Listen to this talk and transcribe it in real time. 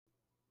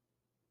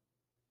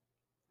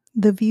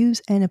The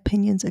views and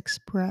opinions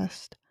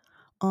expressed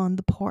on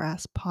the Poor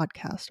Ass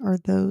podcast are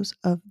those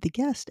of the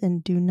guest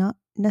and do not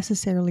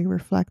necessarily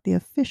reflect the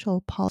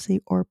official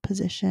policy or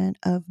position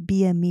of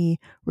BME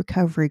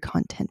Recovery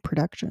Content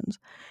Productions.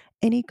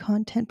 Any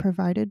content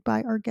provided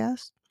by our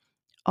guests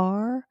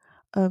are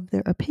of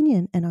their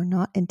opinion and are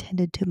not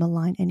intended to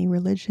malign any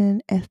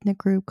religion, ethnic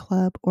group,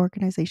 club,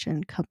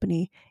 organization,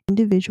 company,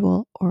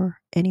 individual,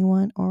 or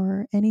anyone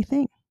or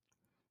anything.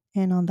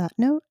 And on that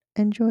note,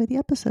 enjoy the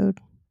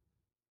episode.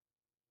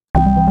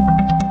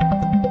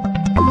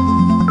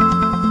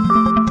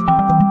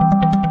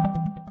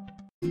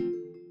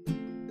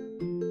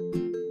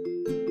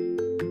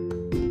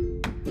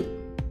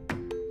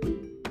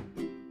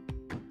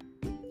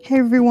 Hey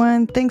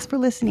everyone, thanks for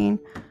listening.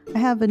 I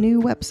have a new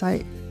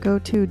website. Go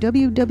to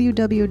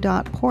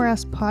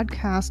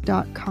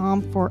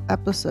www.poorasspodcast.com for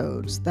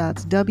episodes.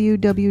 That's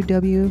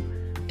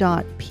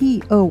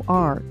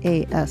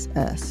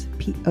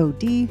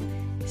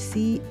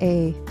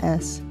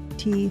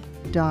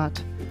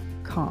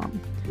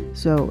www.poorasspodcast.com.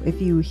 So if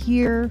you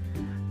hear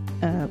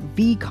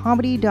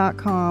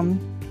vcomedy.com,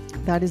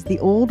 that is the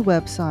old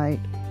website.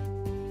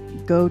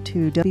 Go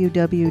to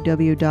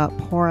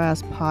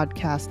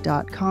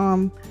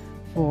www.poorasspodcast.com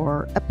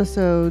for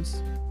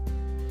episodes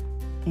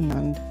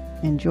and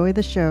enjoy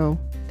the show.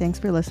 Thanks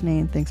for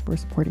listening. Thanks for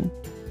supporting.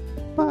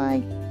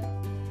 Bye.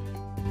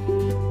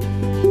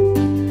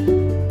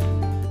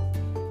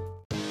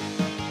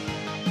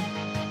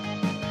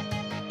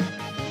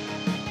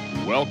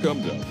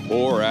 Welcome to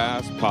Poor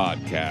Ass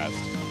Podcast,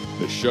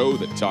 the show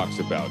that talks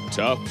about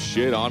tough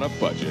shit on a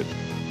budget,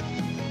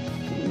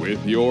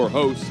 with your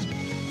host,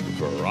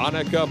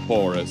 Veronica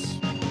Porras.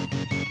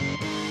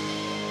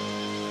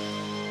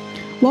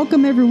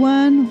 Welcome,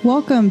 everyone.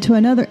 Welcome to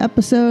another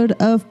episode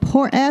of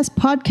Poor Ass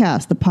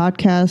Podcast, the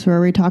podcast where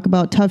we talk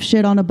about tough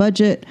shit on a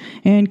budget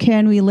and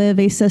can we live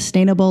a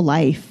sustainable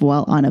life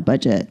while on a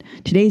budget.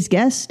 Today's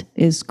guest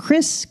is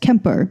Chris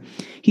Kemper.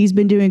 He's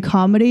been doing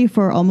comedy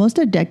for almost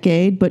a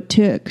decade, but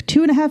took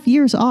 2.5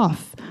 years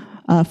off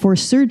for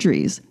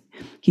surgeries.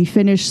 He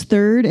finished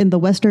third in the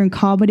Western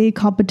Comedy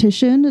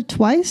Competition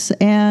twice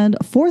and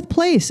fourth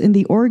place in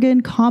the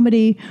Oregon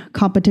Comedy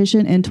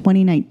Competition in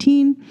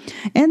 2019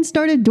 and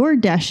started door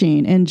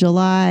dashing in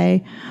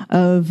July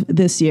of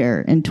this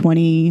year in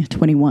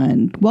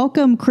 2021.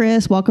 Welcome,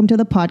 Chris. Welcome to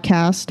the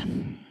podcast.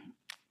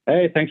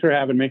 Hey, thanks for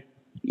having me.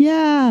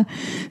 Yeah.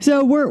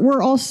 So we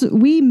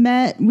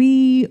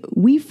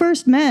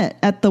first met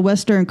at the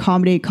Western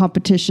Comedy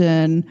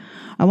Competition,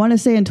 I want to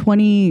say in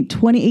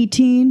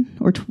 2018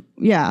 or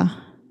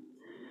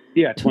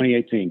Yeah,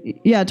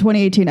 2018. Yeah,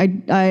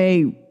 2018.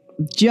 I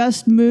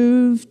just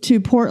moved to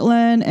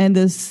Portland and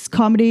this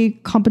comedy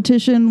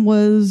competition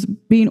was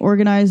being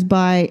organized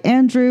by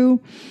Andrew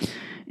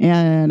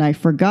and I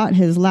forgot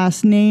his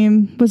last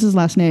name. What's his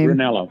last name?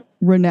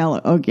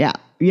 Ranello. Oh,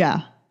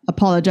 yeah.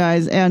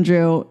 Apologize,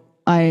 Andrew.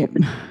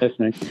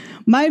 Listening.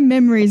 My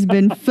memory's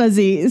been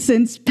fuzzy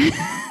since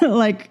I'm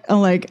like,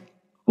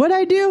 what'd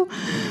I do?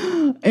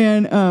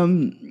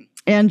 And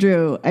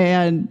Andrew,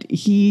 and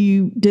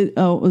he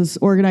was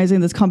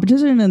organizing this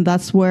competition, and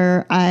that's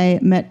where I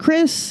met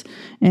Chris,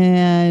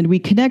 and we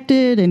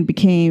connected and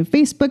became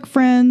Facebook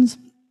friends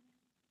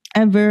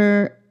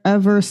ever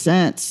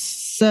since.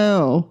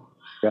 So,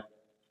 yeah.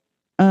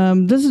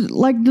 This is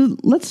like,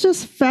 let's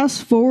just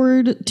fast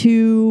forward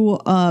to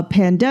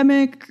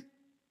pandemic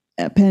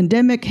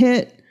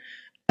hit.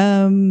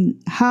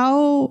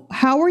 How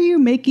are you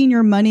making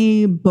your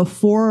money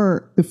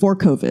before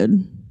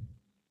COVID?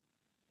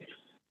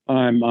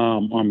 I'm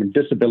on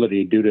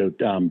disability due to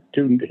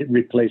two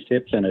replaced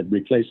hips and a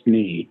replaced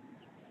knee.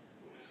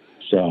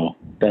 So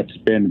that's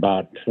been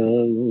about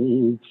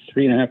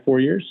 3.5, 4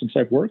 years since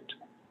I've worked.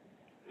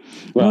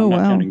 Well, not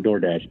counting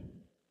DoorDash.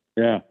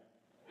 Yeah.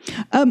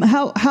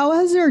 How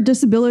has your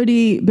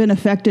disability been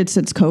affected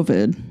since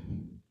COVID?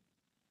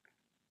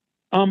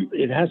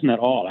 It hasn't at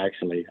all,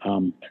 actually.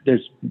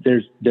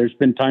 There's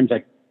been times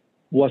I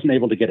wasn't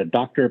able to get a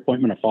doctor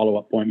appointment, a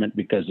follow-up appointment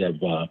because of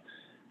the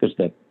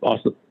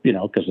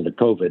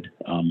COVID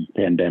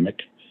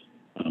pandemic.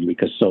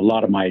 Because so a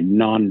lot of my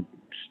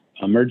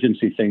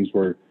non-emergency things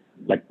were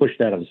like pushed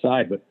out of the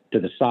side,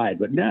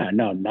 but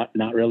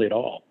not really at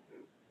all.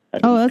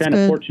 That's kind of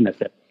good. Fortunate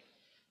that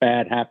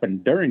bad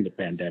happened during the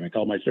pandemic.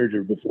 All my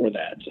surgery before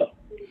that. So.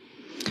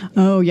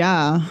 Oh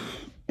yeah.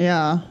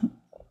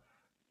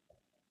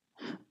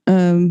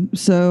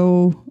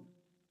 So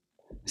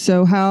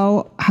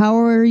how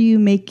are you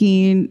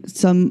making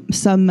some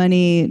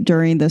money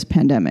during this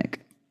pandemic?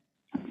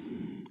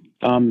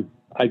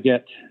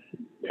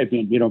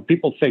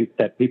 People think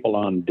that people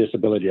on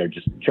disability are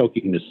just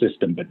choking the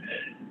system, but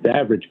the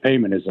average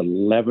payment is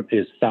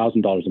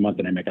 $1,000 a month,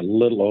 and I make a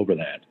little over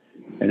that.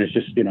 And it's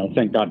just,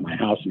 thank God my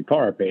house and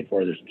car are paid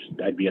for.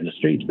 I'd be in the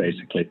streets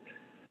basically.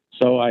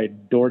 So I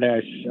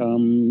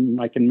DoorDash.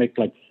 I can make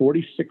like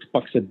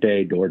 $46 a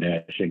day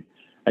DoorDashing.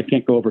 I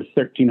can't go over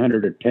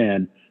 1,300 or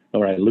 10,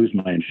 or I lose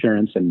my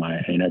insurance and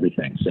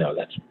everything. So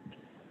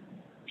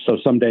So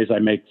some days I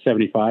make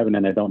 75 and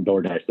then I don't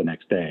DoorDash the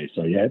next day.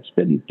 So yeah, it's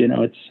been,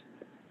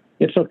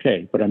 it's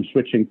okay, but I'm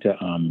switching to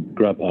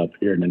Grubhub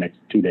here in the next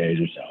 2 days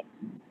or so.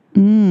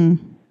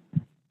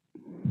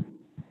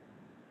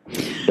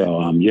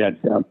 So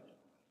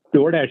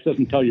DoorDash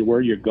doesn't tell you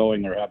where you're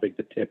going or how big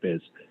the tip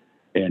is,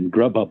 and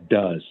Grubhub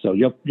does. So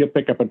you'll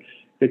pick up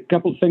the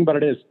couple of things about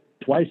it is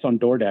twice on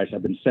DoorDash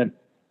I've been sent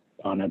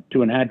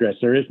to an address.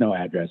 There is no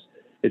address.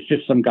 It's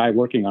just some guy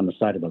working on the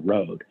side of the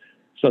road.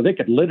 So they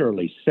could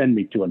literally send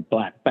me to a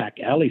back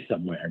alley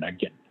somewhere and I'd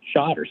get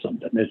shot or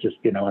something. It's just,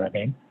 you know what I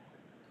mean?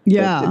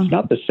 Yeah. It's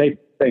not the safe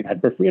thing. I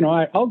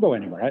prefer, I'll go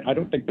anywhere. I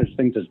don't think there's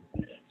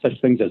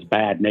such things as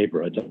bad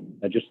neighborhoods.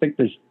 I just think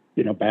there's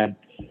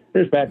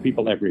bad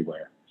people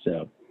everywhere.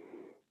 So.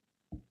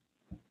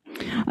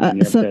 I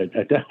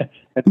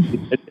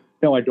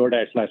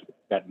DoorDash last week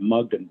got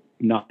mugged and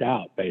knocked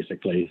out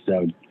basically.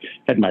 So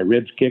had my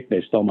ribs kicked.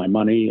 They stole my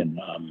money and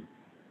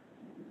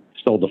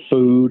stole the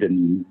food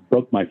and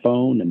broke my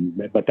phone.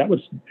 But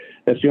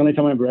that's the only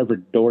time I've ever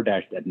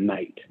DoorDashed at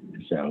night.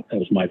 So that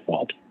was my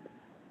fault,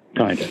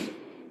 kind of.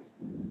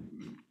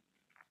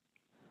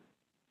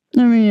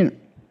 I mean,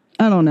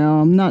 I don't know.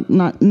 I'm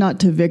not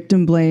to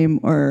victim blame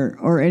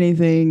or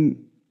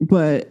anything,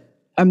 but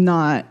I'm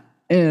not,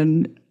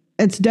 and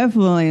it's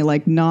definitely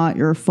like not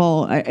your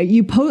fault.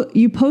 You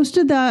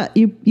posted that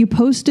you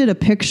posted a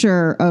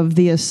picture of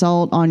the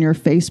assault on your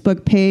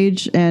Facebook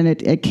page, and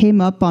it came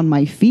up on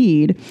my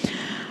feed,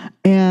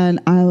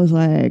 and I was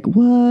like,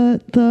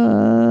 "What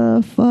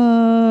the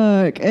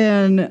fuck?"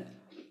 And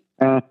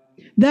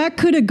that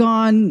could have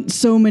gone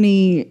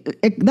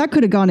that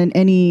could have gone in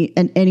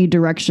any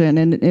direction,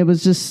 and it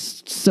was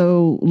just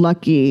so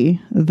lucky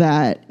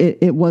that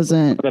it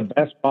wasn't. The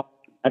best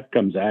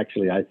outcomes,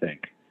 actually, I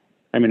think.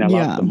 I mean, I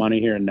lost the money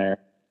here and there,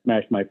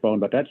 smashed my phone,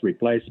 but that's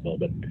replaceable.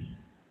 But,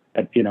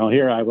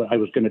 here I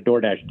was going to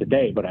DoorDash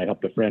today, but I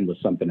helped a friend with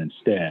something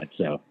instead.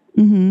 So,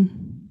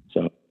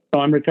 so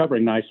I'm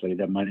recovering nicely.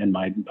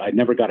 I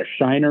never got a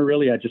shiner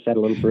really. I just had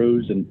a little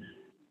bruise and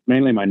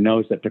mainly my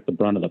nose that took the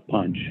brunt of the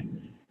punch.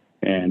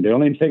 And the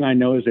only thing I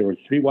know is there were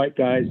 3 white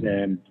guys,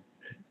 and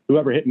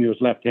whoever hit me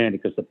was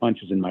left-handed because the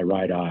punch is in my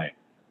right eye.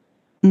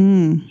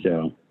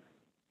 So,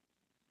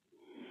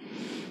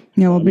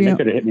 yeah, they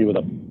could have hit me with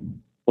a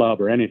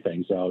club or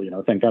anything. So,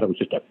 thank God it was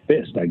just a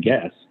fist, I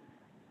guess.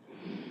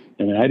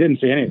 I mean, I didn't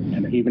see anything.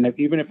 And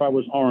even if I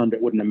was armed,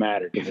 it wouldn't have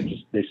mattered because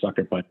they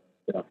sucker punched.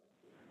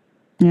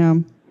 Yeah.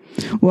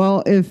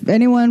 Well, if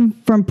anyone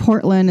from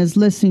Portland is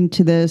listening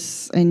to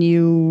this and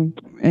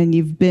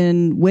you've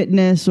been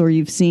witness or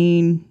you've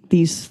seen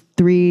these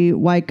 3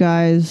 white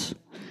guys,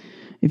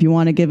 if you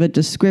want to give a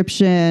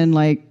description,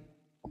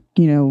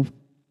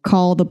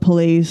 call the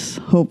police.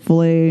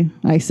 Hopefully,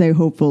 I say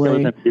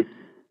hopefully,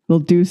 they'll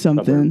do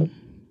something.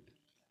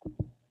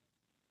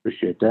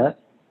 Appreciate that.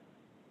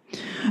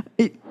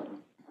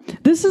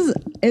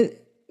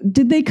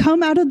 Did they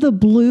come out of the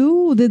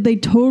blue? Did they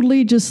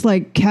totally just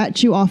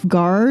catch you off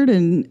guard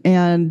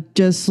and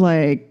just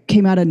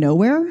came out of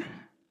nowhere?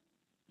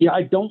 Yeah,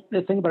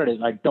 the thing about it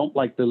is I don't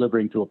like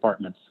delivering to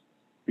apartments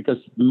because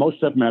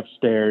most of them have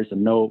stairs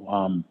and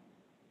no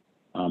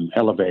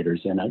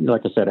elevators. And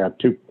like I said, I have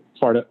 2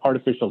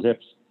 artificial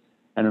hips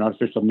and an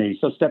artificial knee.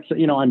 So steps,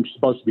 I'm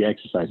supposed to be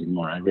exercising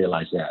more. I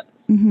realize that.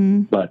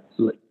 Mm-hmm. But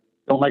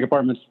don't like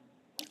apartments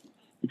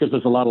because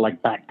there's a lot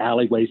of back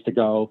alleyways to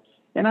go.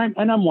 And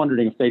I'm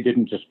wondering if they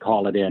didn't just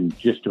call it in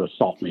just to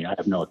assault me. I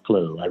have no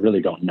clue. I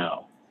really don't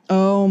know.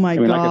 Oh my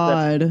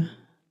God.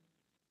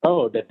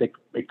 That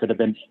it could have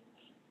been,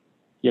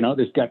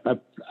 this guy,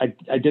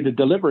 I did a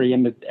delivery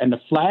and the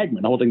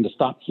flagman holding the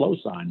stop slow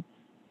sign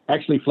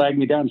actually flagged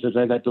me down and says,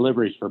 "Hey, that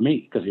delivery is for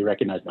me," because he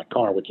recognized my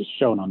car, which is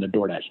shown on the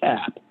DoorDash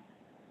app.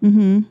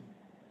 Mm-hmm.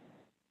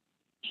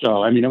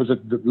 So, I mean, it was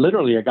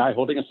literally a guy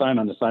holding a sign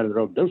on the side of the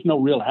road. There's no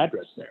real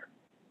address there.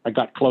 I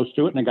got close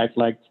to it, and the guy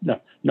flagged,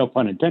 no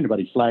pun intended, but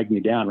he flagged me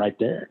down right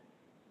there.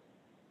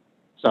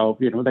 So,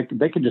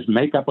 they can just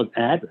make up an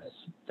address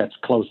that's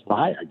close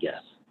by, I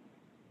guess.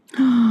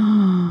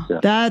 So,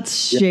 that's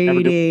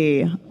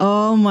shady.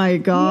 Oh, my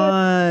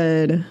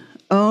God. Yeah.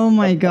 Oh,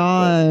 my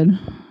God.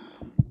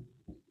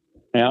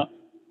 Yeah.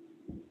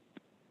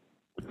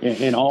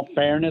 In all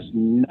fairness,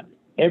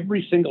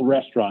 every single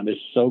restaurant is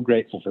so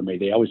grateful for me.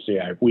 They always say,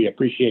 "We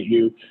appreciate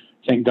you.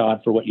 Thank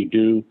God for what you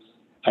do."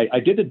 I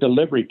did a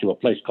delivery to a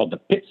place called the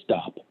Pit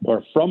Stop,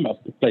 or from a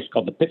place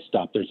called the Pit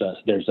Stop. There's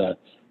a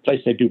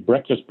place they do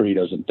breakfast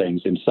burritos and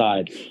things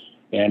inside,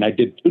 and I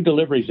did 2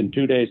 deliveries in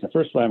 2 days. The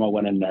first time I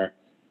went in there,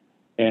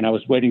 and I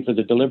was waiting for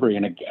the delivery,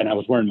 and I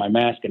was wearing my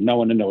mask, and no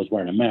one in there was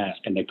wearing a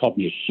mask, and they called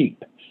me a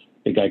sheep.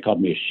 The guy called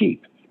me a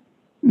sheep.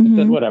 Mm-hmm. I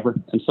said whatever,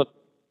 and so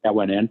I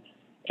went in,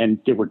 and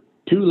there were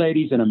 2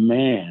 ladies and a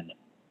man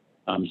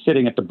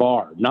sitting at the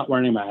bar, not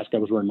wearing a mask. I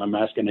was wearing my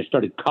mask, and they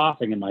started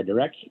coughing in my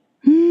direction.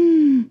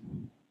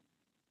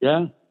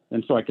 Yeah.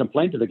 And so I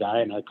complained to the guy,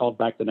 and I called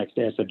back the next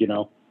day. I said,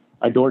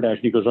 I DoorDash. And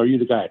he goes, "Are you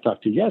the guy I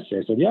talked to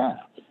yesterday?" I said, "Yeah."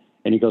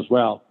 And he goes,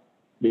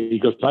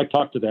 "I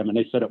talked to them, and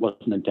they said it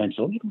wasn't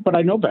intentional, but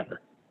I know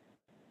better."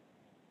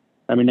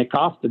 I mean, they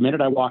coughed the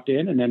minute I walked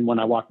in, and then when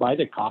I walked by,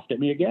 they coughed at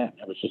me again.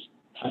 It was just,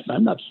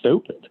 I'm not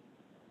stupid.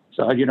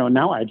 So,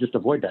 now I just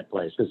avoid that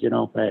place because,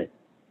 hey.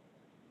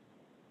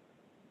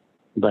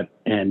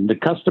 And the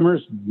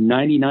customers,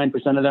 99%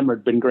 of them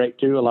have been great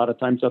too. A lot of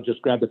times they'll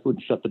just grab the food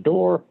and shut the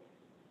door.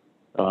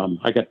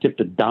 I got tipped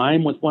a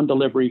dime with one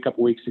delivery a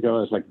couple weeks ago.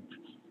 I was like,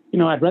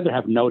 I'd rather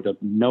have no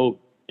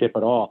tip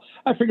at all.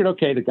 I figured,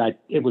 okay, the guy,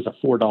 it was a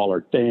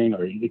 $4 thing,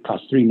 or it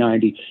cost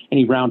 $3.90, and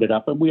he rounded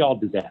up, and we all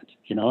do that,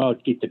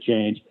 keep the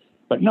change.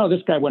 But no,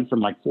 this guy went from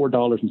like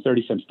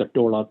 $4.30 to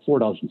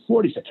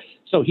 $4.40.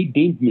 So he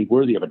deemed me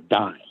worthy of a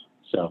dime.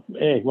 So,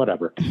 hey,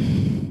 whatever.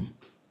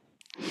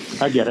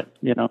 I get it.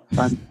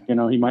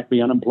 He might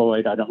be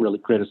unemployed. I don't really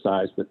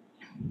criticize, but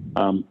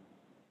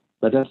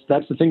that's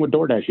the thing with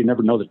DoorDash. You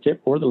never know the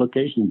tip or the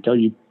location until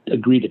you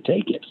agree to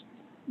take it.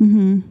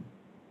 Mm-hmm.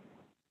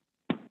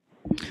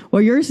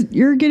 Well,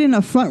 you're getting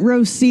a front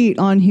row seat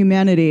on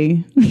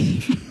humanity.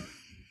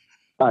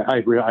 I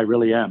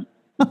really am.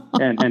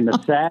 And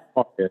the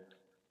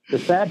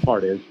sad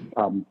part is,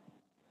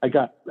 I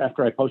got,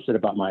 after I posted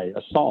about my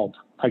assault,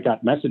 I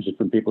got messages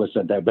from people that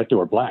said, I bet they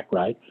were black,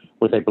 right?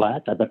 Were they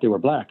black? I bet they were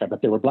black. I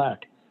bet they were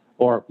black.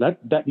 Or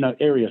that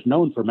area is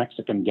known for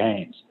Mexican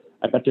gangs.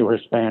 I bet they were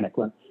Hispanic.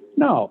 Well,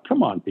 no,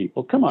 come on,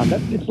 people. Come on.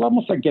 It's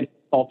almost like getting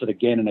assaulted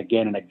again and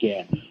again and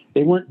again.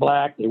 They weren't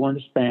black. They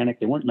weren't Hispanic.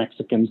 They weren't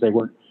Mexicans. They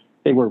were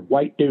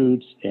white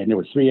dudes, and there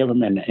were three of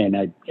them, and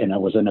I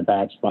was in a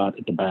bad spot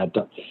at the bad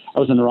time. I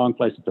was in the wrong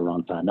place at the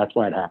wrong time. That's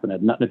why it happened. It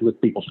had nothing to do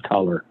with people's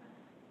color.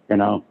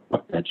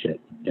 Fuck that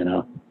shit,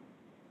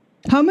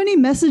 How many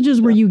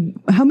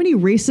how many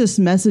racist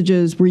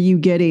messages were you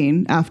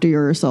getting after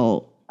your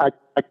assault?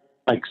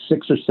 Like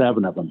 6 or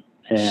 7 of them.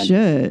 And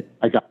shit.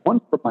 I got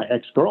one from my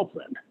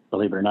ex-girlfriend,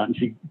 believe it or not. And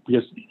she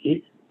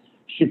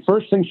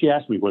first thing she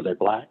asked me, were they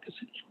black? I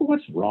said,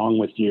 what's wrong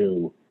with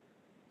you?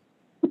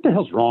 What the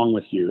hell's wrong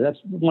with you? That's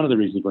one of the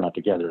reasons we're not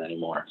together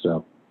anymore.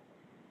 So,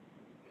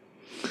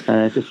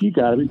 just, you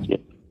gotta be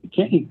kidding.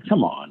 You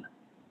come on.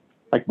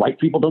 Like, white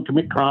people don't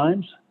commit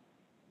crimes?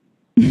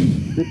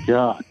 Good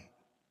God.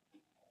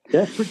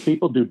 Desperate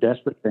people do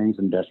desperate things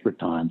in desperate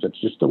times. That's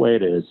just the way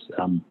it is.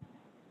 And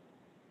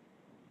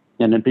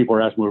then people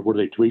are asking, were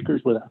they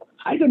tweakers?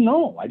 I don't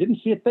know. I didn't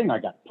see a thing. I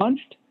got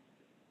punched,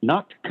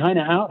 knocked kind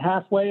of out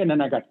halfway, and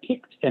then I got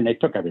kicked, and they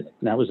took everything.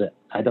 And that was it.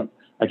 I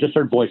just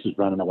heard voices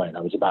running away.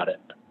 That was about it.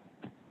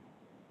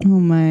 Oh,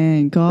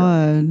 my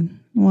God.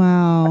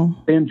 Wow.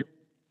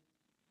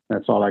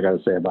 That's all I got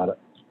to say about it.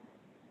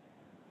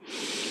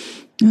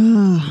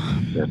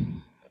 Yeah.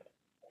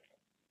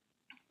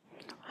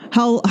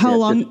 How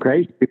long?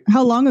 Crazy.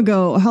 How long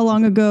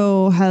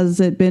ago has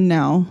it been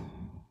now?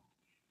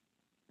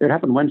 It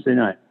happened Wednesday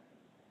night.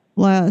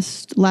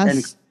 Last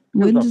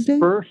Wednesday.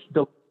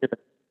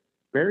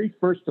 Very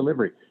first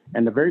delivery,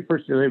 and the very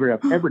first delivery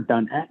I've ever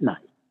done at night.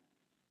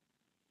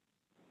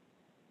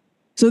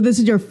 So this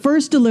is your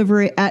first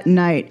delivery at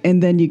night,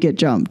 and then you get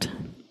jumped.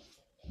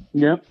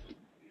 Yep.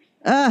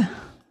 No,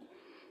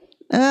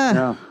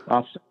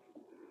 officer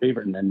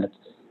favorite, and then that's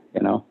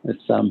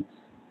it's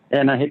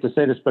and I hate to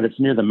say this, but it's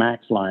near the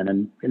Max line,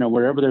 and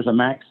wherever there's a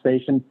Max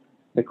station,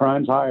 the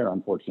crime's higher,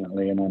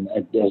 unfortunately, and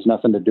it has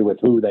nothing to do with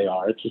who they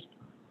are. It's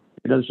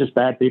just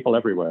bad people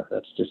everywhere.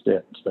 That's just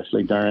it,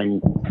 especially during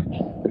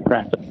the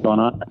crap that's going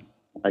on.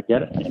 I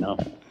get it,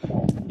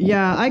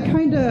 Yeah, I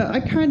kind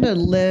of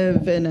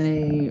live in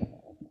a.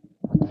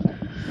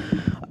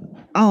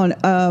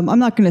 I'm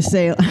not going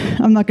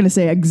to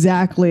say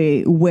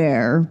exactly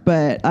where,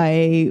 but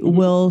I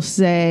will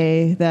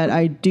say that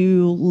I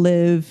do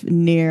live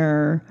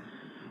near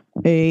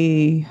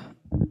a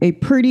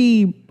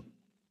pretty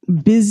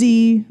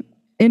busy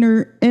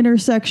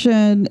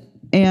intersection,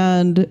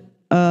 and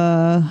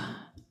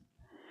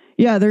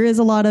yeah, there is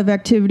a lot of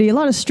activity, a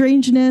lot of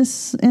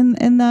strangeness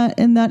in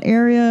that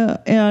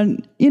area.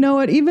 And you know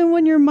what, even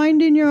when you're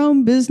minding your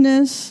own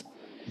business,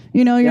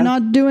 you're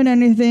not doing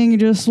anything, you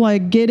just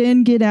like get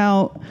in, get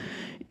out.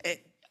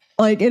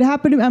 Like it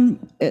happened.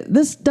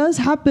 This does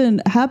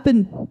happen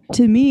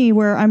to me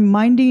where I'm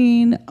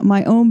minding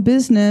my own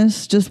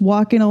business, just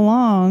walking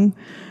along,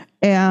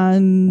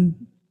 and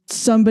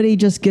somebody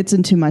just gets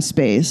into my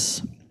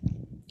space.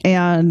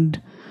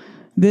 And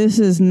this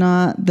is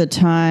not the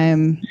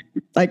time.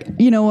 Like,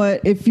 you know what?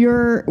 If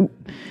you're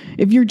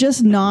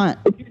just not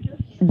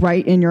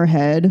right in your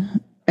head,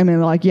 I mean,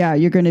 like, yeah,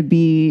 you're going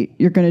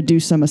to do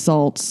some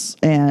assaults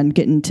and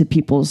get into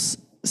people's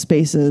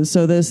spaces.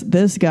 So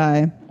this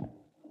guy,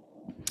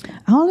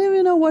 I don't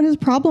even know what his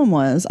problem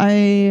was.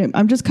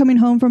 I'm just coming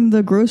home from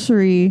the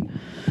grocery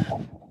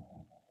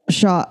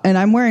shop, and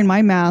I'm wearing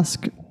my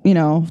mask,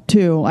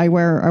 too. I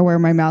wear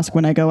my mask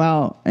when I go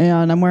out,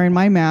 and I'm wearing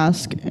my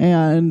mask,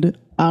 and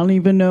I don't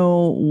even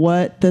know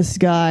what this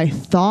guy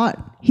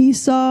thought he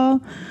saw.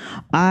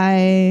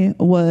 I'm at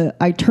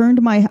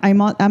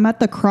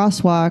the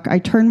crosswalk. I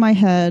turned my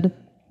head.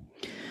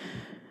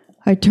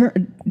 I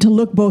turned to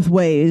look both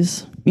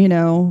ways,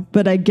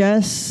 but I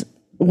guess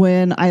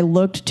when I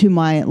looked to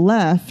my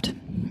left,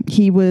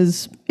 he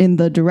was in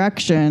the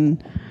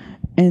direction,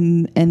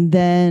 and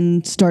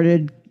then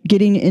started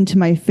getting into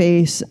my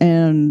face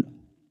and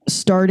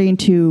starting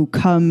to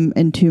come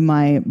into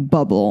my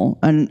bubble,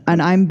 and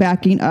I'm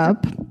backing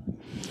up.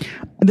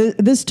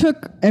 This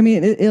took, I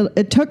mean,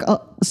 it took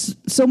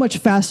so much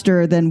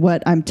faster than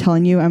what I'm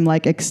telling you. I'm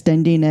like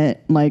extending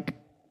it, like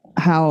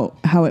how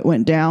it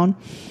went down.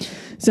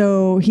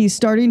 So he's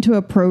starting to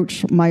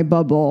approach my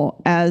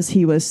bubble as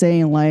he was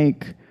saying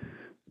like,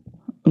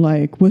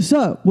 what's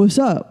up?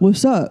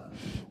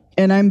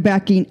 And I'm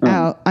backing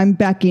out. I'm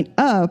backing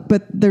up,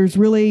 but there's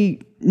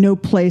really no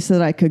place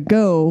that I could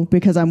go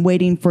because I'm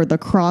waiting for the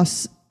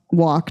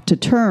crosswalk to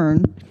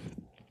turn.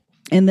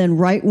 And then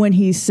right when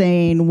he's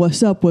saying,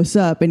 what's up?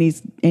 And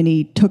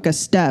he took a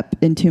step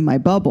into my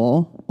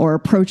bubble or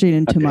approaching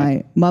into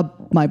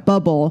my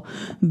bubble,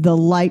 the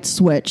light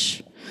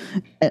switch,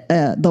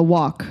 the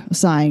walk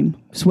sign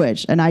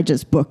switch. And I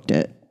just booked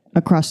it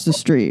across the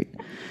street.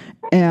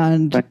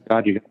 And, Thank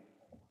God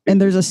and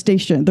there's a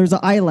station, there's an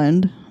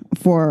island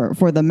for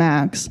the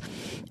Max.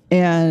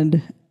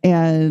 And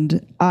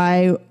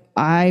I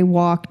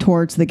walk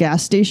towards the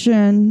gas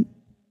station,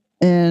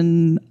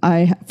 and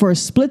for a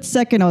split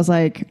second, I was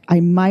like,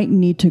 I might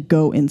need to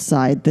go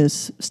inside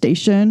this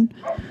station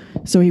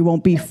so he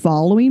won't be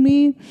following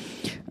me.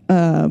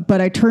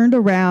 But I turned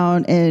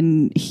around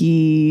and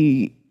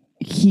he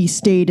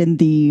stayed in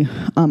the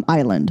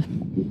island.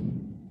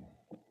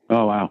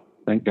 Oh, wow.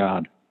 Thank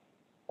God.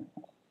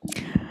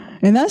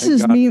 And that's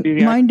just me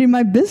minding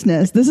my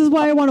business. This is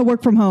why I want to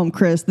work from home,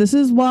 Chris. This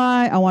is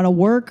why I want to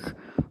work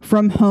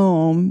from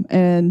home,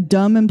 and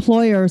dumb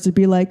employers would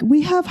be like,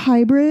 we have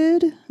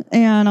hybrid.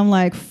 And I'm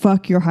like,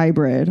 fuck your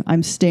hybrid.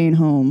 I'm staying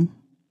home.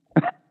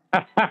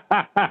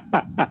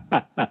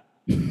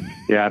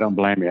 Yeah, I don't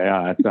blame you.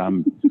 Yeah, it's,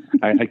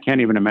 I can't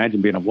even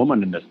imagine being a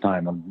woman in this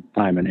time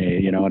and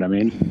age. You know what I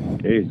mean?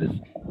 Jesus.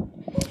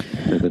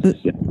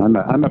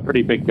 I'm a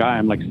pretty big guy.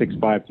 I'm like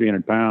 6'5",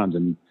 300 pounds,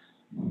 and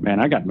man,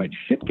 I got my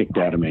shit kicked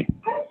out of me.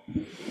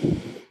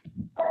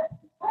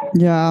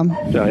 Yeah.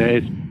 So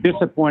it's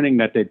disappointing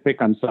that they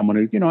pick on someone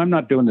who, I'm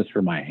not doing this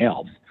for my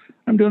health.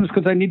 I'm doing this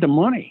because I need the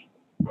money.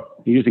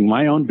 Using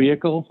my own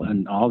vehicle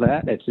and all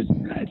that. It's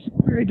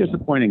very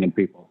disappointing in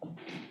people.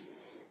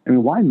 I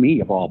mean, why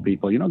me of all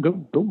people?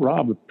 Go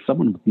rob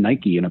someone with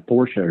Nike in a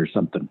Porsche or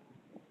something.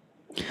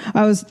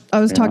 I was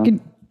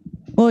talking.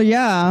 Well,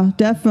 yeah,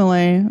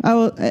 definitely.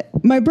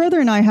 My brother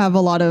and I have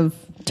a lot of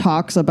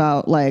talks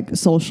about like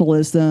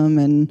socialism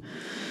and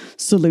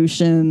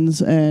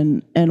solutions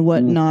and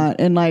whatnot.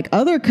 And like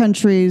other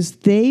countries,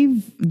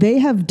 they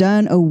have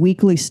done a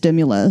weekly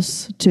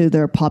stimulus to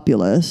their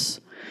populace.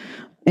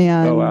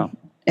 And, oh, wow.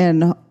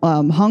 And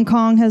Hong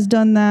Kong has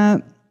done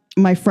that.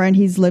 My friend,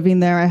 he's living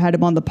there. I had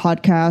him on the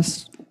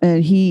podcast,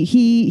 and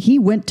he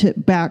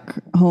went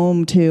back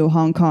home to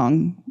Hong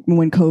Kong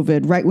when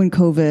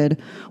COVID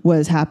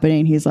was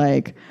happening. He's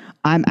like,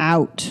 I'm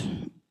out,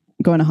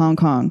 going to Hong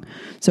Kong.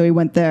 So he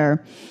went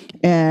there,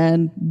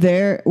 and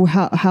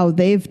how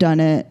they've done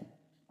it.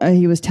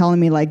 He was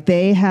telling me like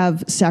they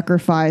have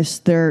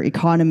sacrificed their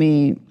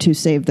economy to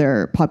save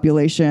their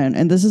population,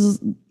 and this is.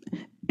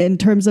 In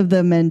terms of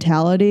the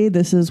mentality,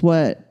 this is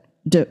what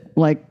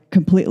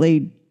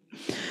completely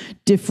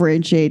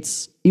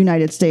differentiates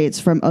United States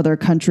from other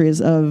countries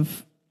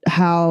of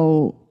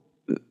how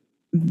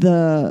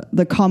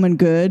the common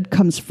good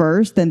comes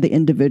first than the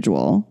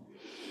individual.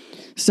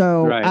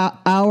 So right.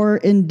 Our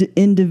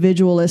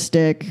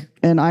individualistic,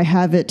 and I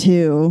have it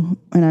too,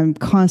 and I'm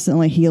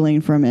constantly healing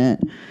from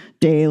it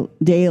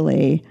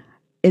daily.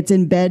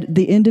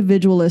 The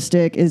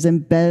individualistic is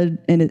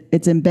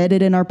it's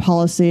embedded in our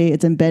policy.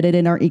 It's embedded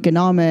in our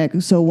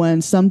economic. So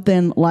when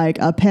something like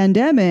a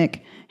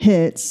pandemic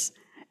hits,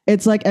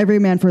 it's like every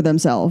man for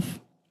themselves.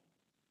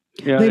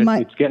 Yeah,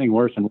 it's getting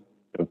worse and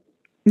worse.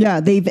 Yeah,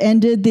 they've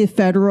ended the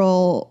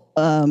federal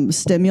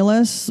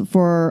stimulus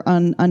for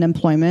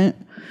unemployment.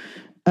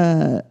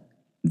 I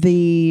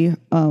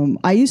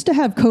used to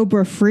have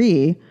Cobra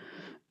Free.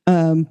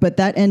 But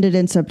that ended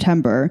in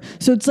September.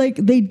 So it's like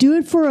they do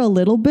it for a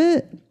little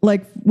bit.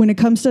 Like when it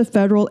comes to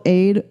federal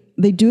aid,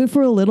 they do it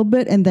for a little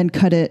bit and then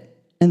cut it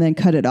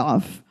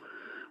off.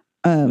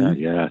 Yeah,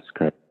 that's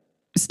correct.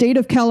 State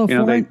of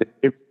California. They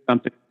give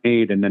something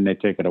aid and then they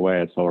take it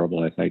away. It's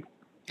horrible, I think.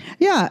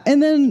 Yeah.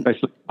 And then.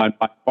 Especially by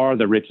far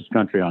the richest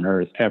country on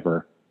earth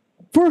ever.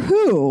 For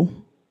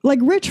who? Like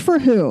rich for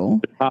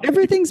who?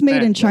 Everything's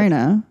made in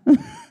China.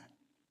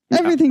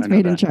 Everything's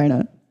made in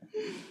China.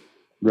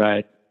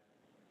 Right.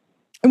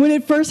 When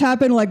it first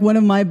happened, like one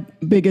of my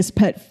biggest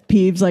pet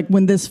peeves, like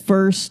when this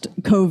first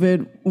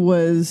COVID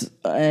was,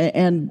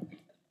 and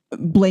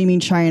blaming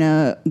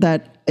China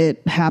that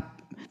it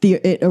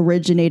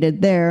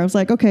originated there. I was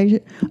like,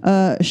 okay,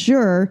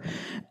 sure.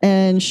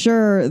 And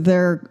sure,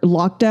 their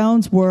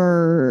lockdowns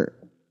were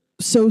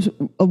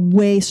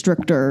way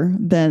stricter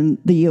than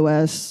the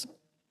U.S.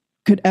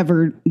 could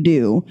ever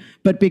do.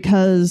 But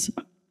because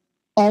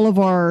all of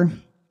our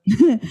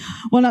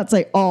well, not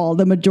say all,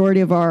 the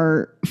majority of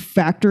our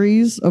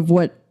factories of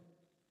what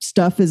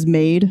stuff is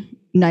made,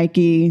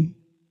 Nike,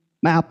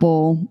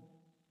 Apple,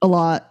 a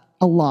lot,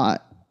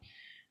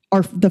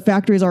 the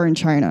factories are in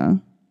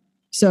China.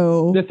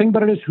 So the thing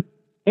about it is, who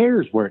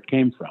cares where it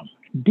came from?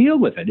 Deal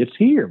with it. It's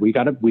here. We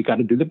got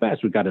to do the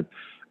best. We got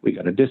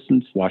to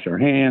distance, wash our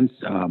hands,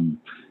 wear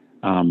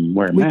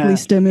weekly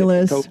masks.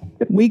 Stimulus.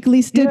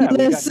 Weekly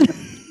stimulus.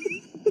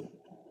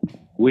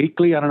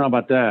 Weekly. I don't know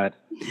about that.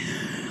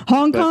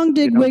 Hong Kong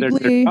did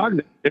weekly.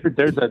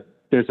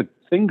 There's a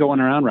thing going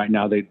around right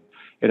now. It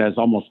has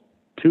almost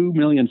 2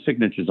 million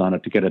signatures on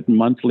it to get a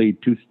monthly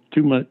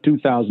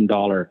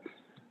 $2,000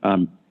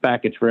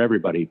 package for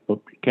everybody,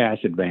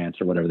 cash advance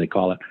or whatever they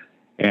call it.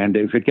 And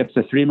if it gets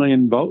to 3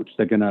 million votes,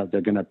 they're gonna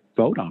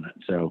vote on it.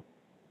 So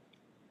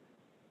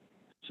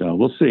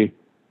we'll see.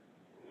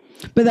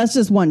 But that's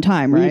just one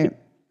time, right?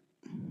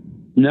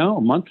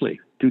 No, monthly,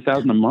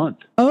 2,000 a month.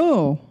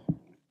 Oh,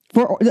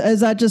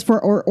 is that just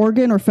for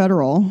Oregon or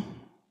federal?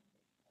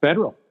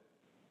 Federal.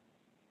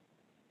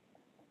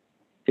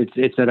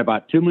 It's at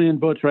about 2 million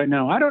votes right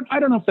now. I don't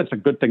know if that's a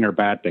good thing or a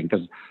bad thing,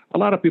 because a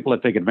lot of people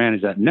that take advantage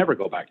of that never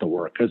go back to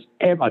work. Because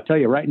I'll tell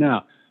you right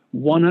now,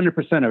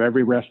 100% of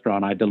every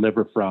restaurant I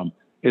deliver from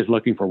is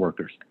looking for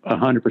workers.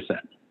 100%.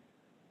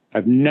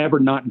 I've never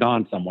not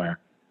gone somewhere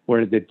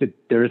where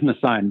there isn't a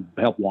sign,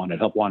 help wanted.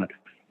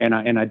 And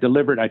I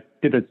delivered. I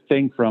did a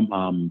thing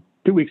from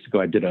 2 weeks ago.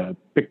 I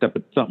picked up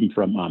something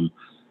from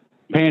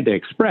Panda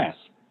Express,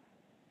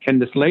 and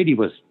this lady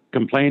was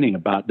complaining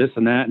about this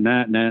and that and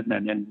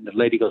the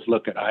lady goes,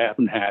 look,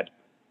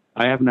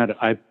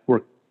 I've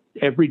worked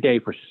every day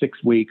for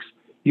 6 weeks.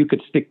 You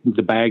could stick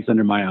the bags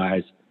under my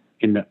eyes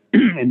in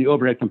the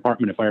overhead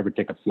compartment if I ever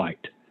take a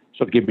flight.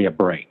 So give me a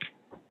break.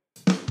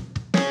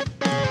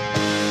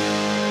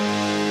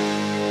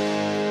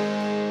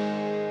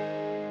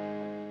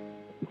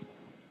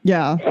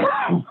 Yeah.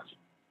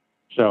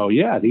 So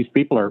yeah, these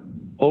people are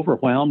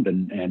overwhelmed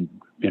and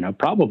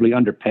probably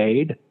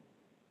underpaid.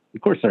 Of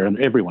course,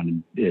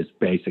 everyone is,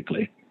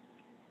 basically,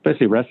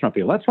 especially restaurant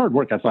people. That's hard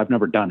work. That's why I've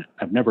never done it.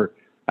 I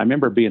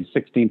remember being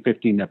 16,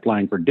 15,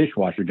 applying for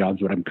dishwasher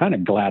jobs, but I'm kind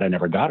of glad I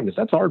never got it, because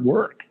that's hard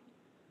work.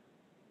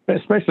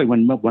 Especially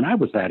when I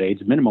was that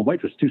age, minimum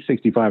wage was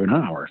 $2.65 an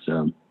hour.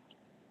 So.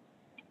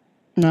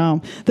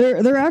 No,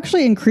 they're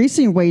actually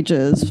increasing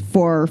wages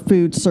for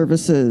food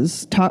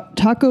services.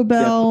 Taco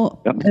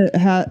Bell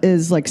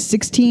is like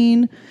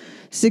 16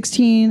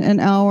 an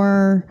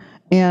hour.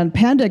 And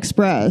Panda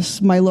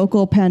Express, my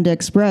local Panda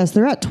Express,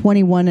 they're at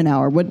 21 an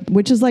hour,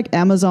 which is like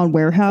Amazon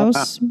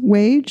warehouse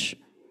wage.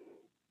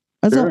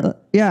 That's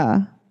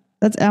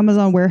that's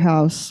Amazon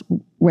warehouse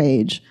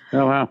wage.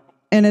 Oh, wow.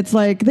 And it's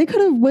like they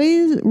could have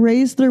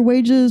raised their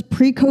wages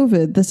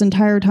pre-COVID this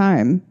entire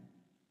time.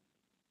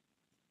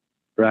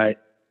 Right.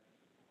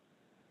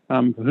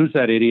 Who's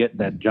that idiot,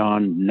 that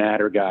John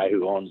Natter guy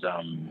who owns,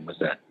 what's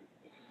that?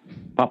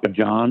 Papa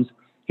John's?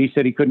 He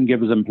said he couldn't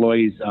give his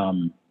employees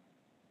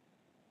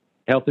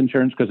health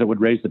insurance because it would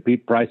raise the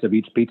price of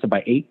each pizza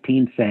by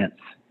 18 cents.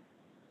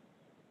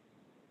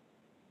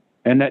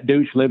 And that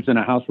douche lives in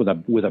a house with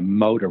a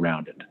moat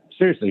around it.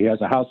 Seriously, he has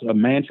a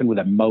mansion with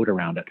a moat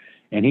around it,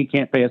 and he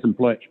can't pay his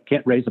employees,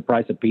 can't raise the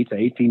price of pizza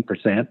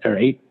 18% or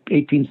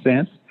 18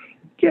 cents.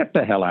 Get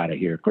the hell out of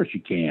here. Of course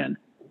you can.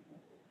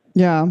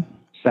 Yeah.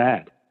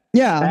 Sad.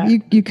 Yeah, sad.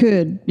 You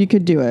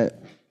could do it.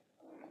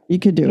 You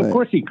could do it. Of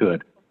course he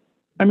could.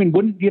 I mean,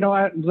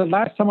 the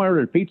last time I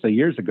ordered pizza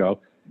years ago,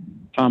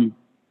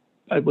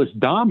 it was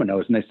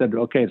Domino's, and they said,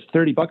 okay, it's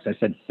 $30. I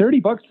said,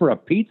 $30 for a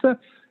pizza?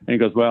 And he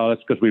goes, well,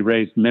 that's because we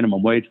raised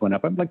minimum wage went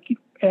up. I'm like,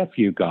 F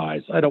you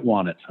guys. I don't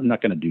want it. I'm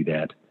not going to do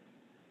that.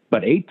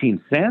 But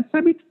 18 cents?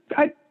 I mean,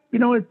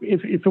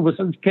 if it was,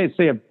 okay,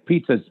 say a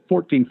pizza is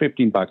 $14,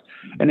 $15,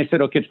 and they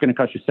said, okay, it's going to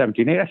cost you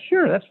 17. Yeah,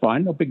 sure, that's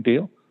fine. No big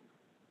deal.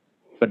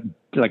 But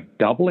like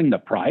doubling the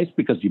price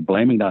because you're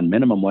blaming it on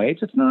minimum wage,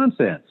 it's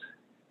nonsense.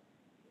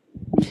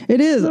 It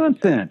is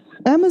nonsense.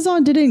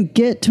 Amazon didn't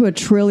get to $1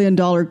 trillion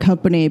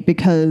company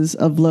because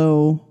of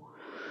low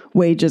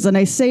wages. And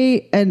I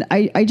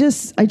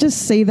just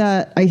say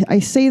that, I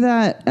say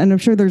that, and I'm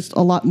sure there's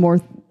a lot more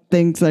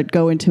things that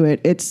go into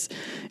it. It's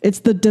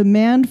the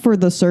demand for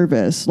the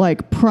service,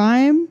 like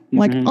Prime,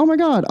 like, oh my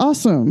God,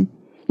 awesome.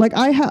 Like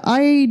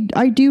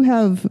I do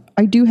have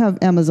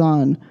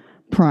Amazon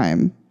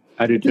Prime.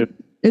 I do too.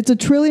 It's $1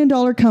 trillion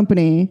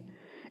company.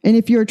 And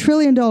if you're $1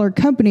 trillion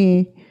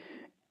company,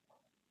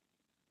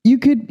 you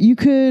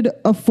could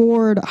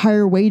afford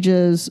higher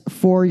wages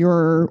for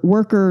your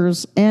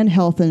workers and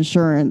health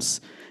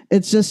insurance.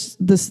 It's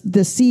just the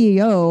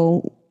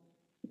CEO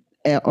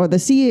or the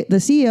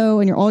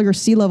CEO and all your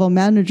C-level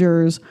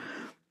managers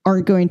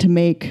aren't going to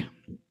make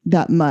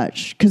that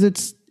much, because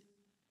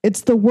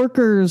it's the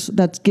workers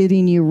that's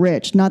getting you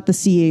rich, not the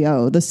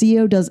CEO. The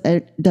CEO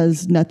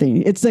does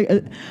nothing. It's like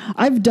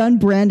I've done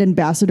brand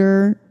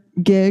ambassador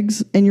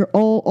gigs, and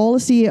all a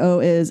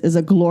CEO is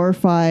a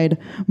glorified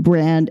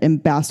brand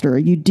ambassador.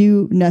 You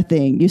do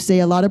nothing. You say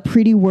a lot of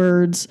pretty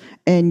words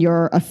and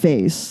you're a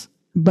face,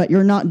 but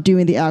you're not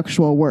doing the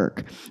actual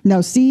work. Now,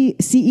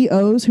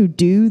 CEOs who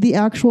do the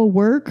actual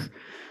work,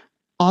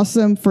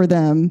 awesome for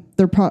them.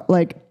 They're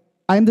like,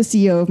 I'm the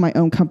CEO of my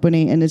own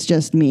company and it's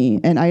just me.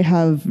 And I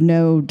have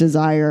no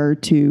desire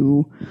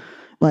to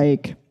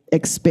like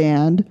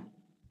expand.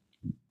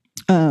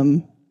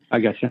 I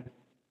gotcha.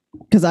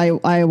 Because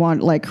I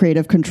want like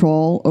creative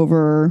control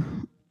over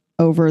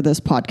this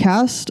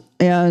podcast.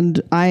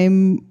 And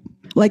I'm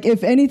like,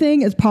 if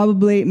anything, it's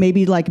probably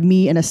maybe like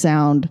me and a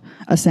sound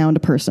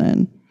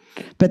person.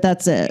 But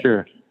that's it.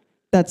 Sure.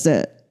 That's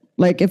it.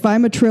 Like if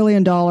I'm $1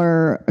 trillion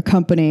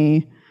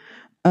company,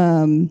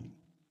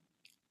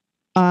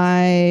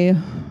 I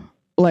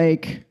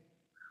like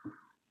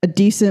a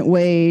decent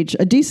wage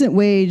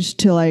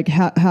to like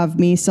have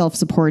me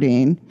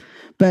self-supporting,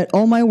 but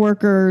all my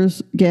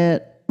workers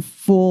get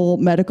full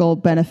medical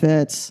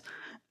benefits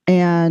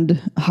and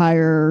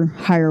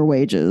higher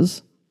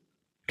wages.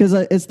 Because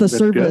it's the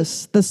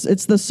service.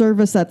 It's the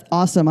service that's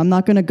awesome. I'm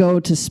not going to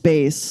go to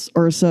space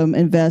or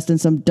invest in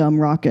some dumb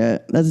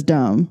rocket. That's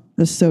dumb.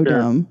 That's so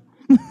dumb.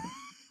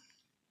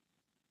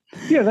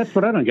 Yeah, that's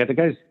what I don't get. The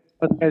guy's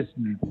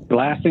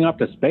blasting up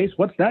to space.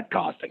 What's that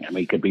costing? I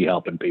mean, could be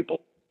helping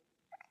people.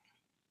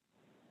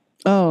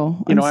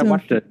 Oh, I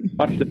watched the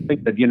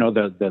thing that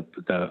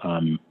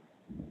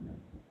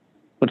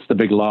what's the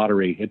big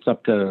lottery? It's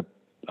up to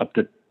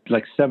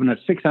like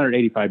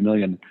 685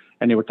 million.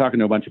 And they were talking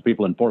to a bunch of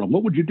people in Portland.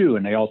 What would you do?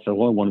 And they all said,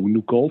 well, I want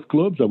new golf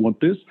clubs. I want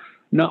this.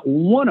 Not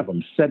one of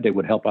them said they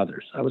would help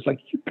others. I was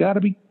like, you got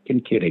to be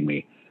kidding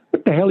me.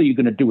 What the hell are you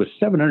going to do with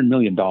 $700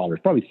 million?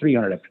 Probably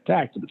 300 after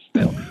tax, but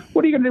still.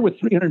 What are you going to do with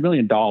 $300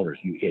 million,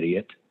 you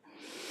idiot?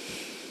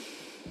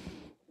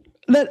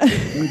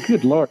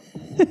 Good Lord.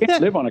 You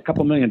can't live on a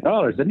couple $1 million,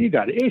 then you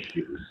got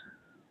issues.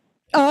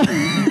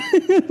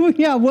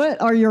 Yeah,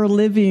 what are your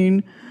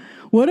living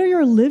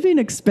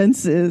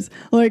expenses?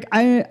 Like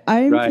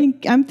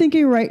I'm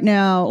thinking right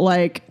now,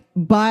 like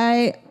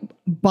I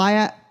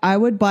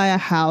would buy a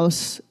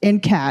house in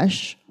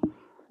cash,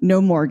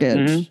 no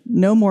mortgage,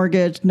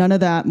 none of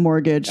that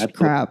mortgage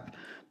crap.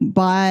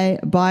 Buy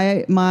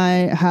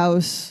my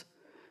house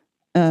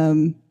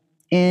in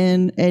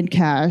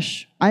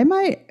cash.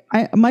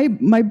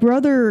 My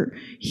brother,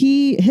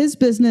 his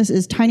business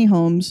is tiny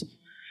homes,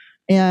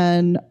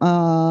 and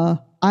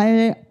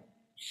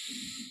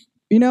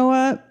you know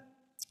what?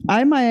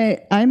 I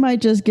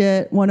might just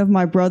get one of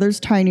my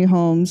brother's tiny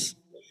homes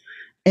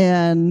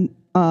and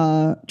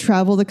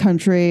travel the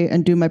country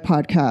and do my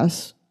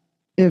podcast.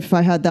 If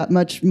I had that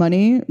much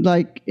money,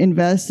 like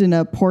invest in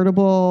a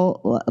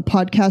portable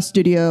podcast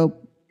studio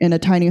in a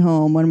tiny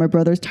home, one of my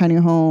brother's tiny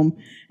home,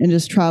 and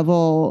just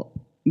travel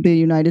the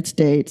United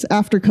States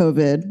after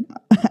COVID,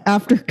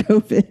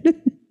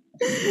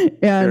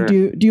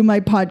 and do my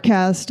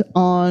podcast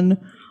on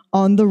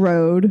the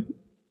road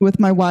with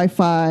my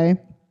Wi-Fi.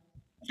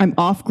 I'm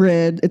off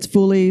grid. It's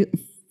fully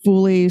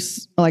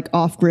like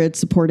off grid,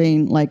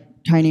 supporting like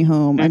tiny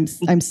home.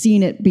 I'm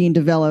seeing it being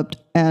developed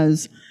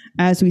as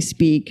we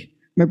speak.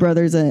 My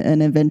brother's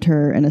an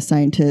inventor and a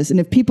scientist. And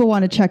if people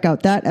want to check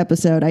out that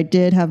episode, I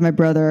did have my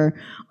brother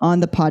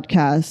on the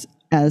podcast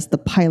as the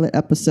pilot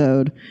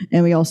episode.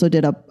 And we also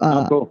did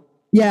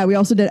we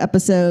also did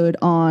episode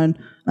on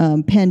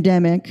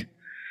pandemic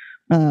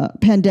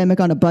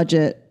on a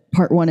budget,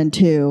 part 1 and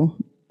 2.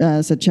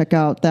 So check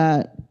out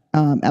that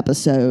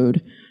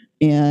episode,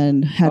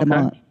 and had him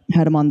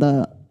on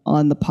the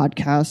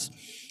podcast.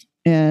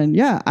 And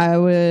yeah, I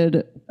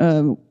would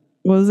what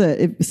was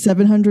it?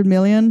 700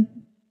 million.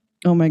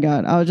 Oh my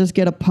God. I'll just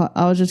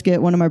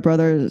get one of my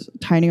brother's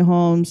tiny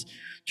homes,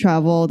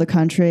 travel the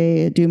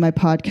country, do my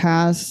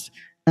podcast,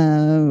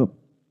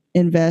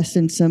 invest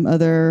in some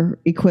other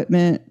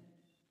equipment,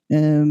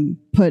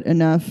 put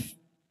enough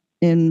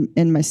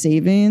in my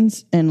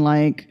savings, and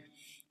like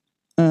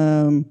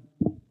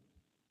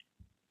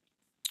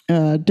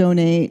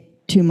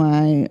donate to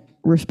my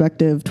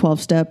respective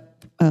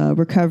 12-step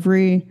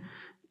recovery.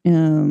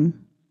 And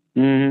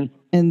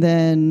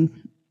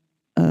then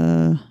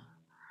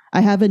I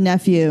have a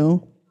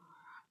nephew,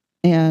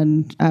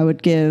 and I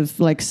would give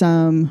like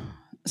some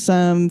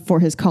for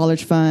his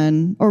college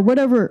fund or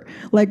whatever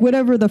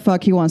the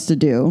fuck he wants to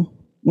do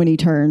when he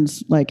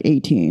turns like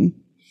 18.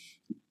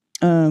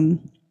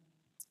 And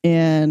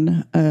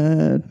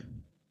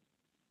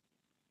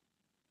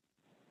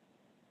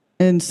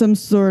some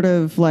sort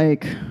of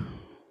like,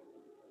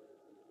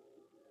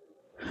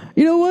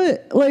 you know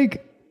what,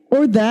 like,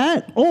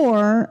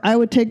 or I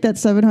would take that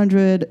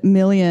 700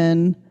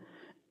 million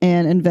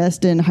and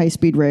invest in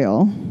high-speed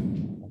rail.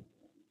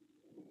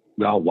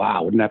 Oh,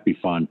 wow. Wouldn't that be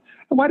fun?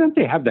 Why don't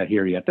they have that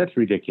here yet? That's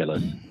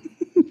ridiculous.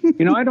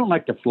 I don't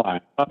like to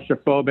fly. I'm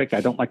claustrophobic.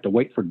 I don't like to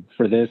wait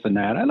for this and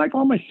that. I like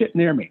all my shit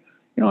near me.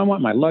 I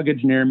want my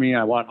luggage near me.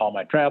 I want all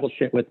my travel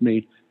shit with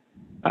me.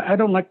 I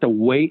don't like to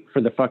wait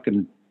for the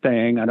fucking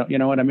thing. I don't, you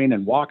know what I mean?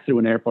 And walk through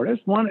an airport. I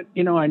just want it.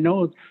 I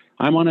know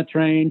I'm on a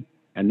train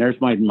and there's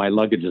my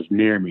luggage is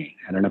near me.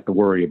 I don't have to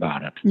worry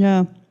about it.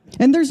 Yeah.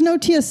 And there's no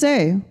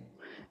TSA.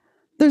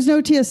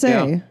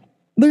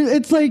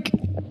 It's like,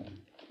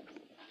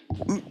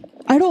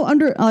 I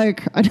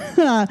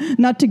don't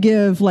not to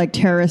give like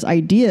terrorist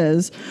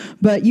ideas,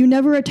 but you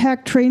never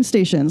attack train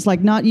stations,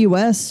 like not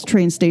U.S.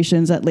 train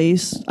stations. At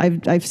least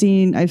I've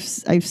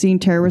seen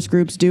terrorist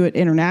groups do it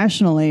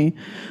internationally,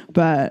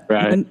 but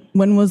Right.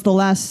 when was the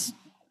last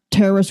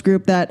terrorist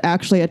group that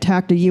actually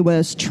attacked a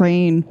U.S.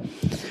 train?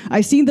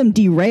 I've seen them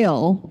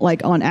derail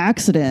like on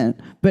accident,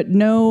 but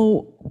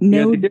no.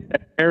 Yeah, they did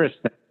that Paris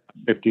thing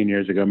 15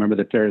 years ago. Remember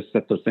the terrorists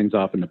set those things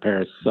off in the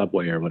Paris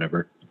subway or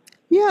whatever.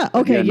 Yeah.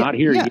 Okay. Yeah, not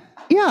here.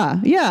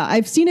 Yeah.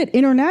 I've seen it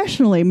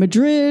internationally.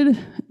 Madrid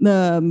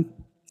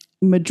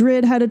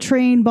had a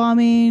train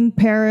bombing.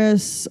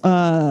 Paris,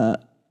 the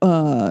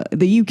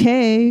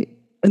UK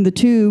and the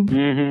tube,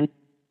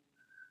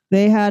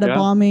 they had a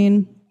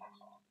bombing.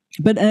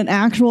 But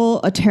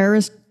a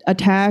terrorist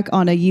attack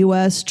on a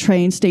U.S.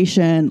 train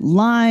station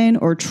line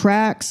or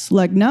tracks,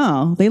 like,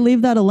 no, they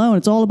leave that alone.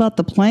 It's all about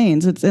the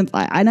planes.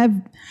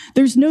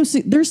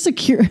 There's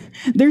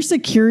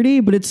security,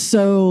 but it's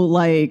so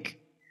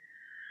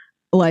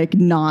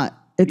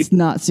it's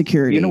not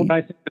security. You know what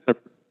I think is an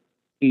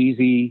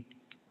easy,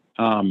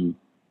 soft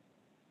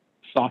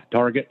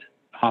target?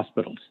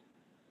 Hospitals.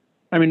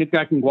 I mean, a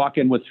guy can walk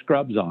in with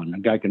scrubs on. A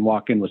guy can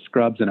walk in with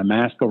scrubs and a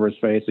mask over his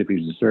face if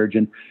he's a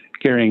surgeon,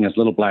 carrying his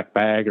little black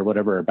bag or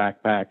whatever, or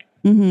backpack.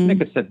 They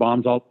could set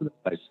bombs all over the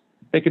place.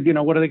 They could,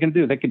 what are they going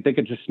to do? They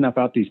could just snuff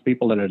out these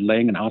people that are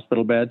laying in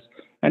hospital beds,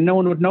 and no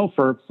one would know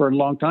for a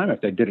long time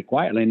if they did it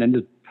quietly. And then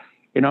just,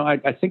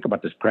 I think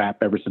about this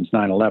crap ever since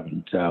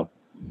 9/11. So,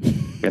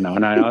 and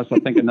I also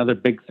think another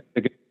big thing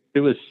they could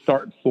do is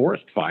start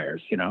forest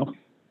fires.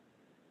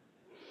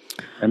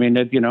 I mean,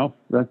 that's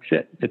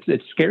shit.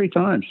 It's scary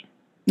times.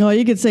 Well,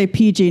 you could say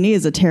PG&E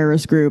is a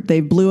terrorist group.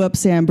 They blew up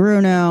San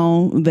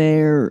Bruno.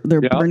 They're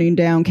burning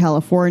down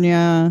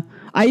California.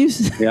 I'm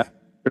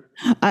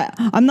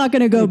not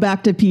going to go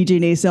back to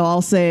PG&E, so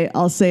I'll say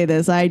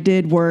this. I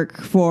did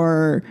work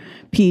for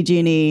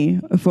PG&E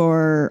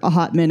for a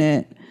hot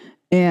minute,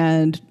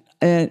 and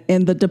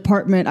in the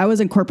department, I was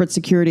in corporate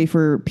security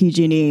for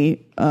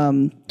PG&E,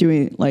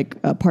 doing like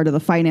a part of the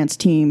finance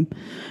team,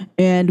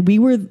 and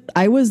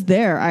I was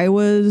there. I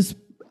was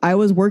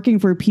working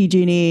for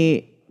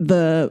PG&E.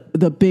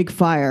 The big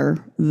fire,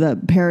 the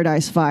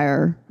Paradise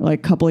Fire, like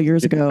a couple of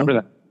years ago.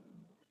 I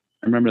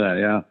remember that.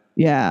 Yeah.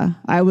 Yeah.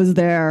 I was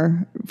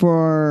there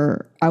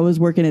I was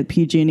working at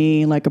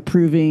PG&E, like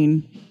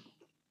approving,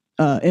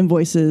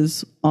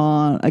 invoices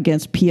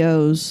against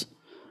POs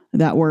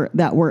that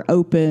were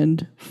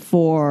opened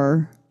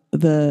for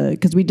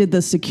because we did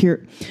the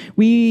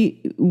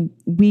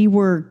we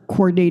were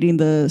coordinating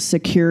the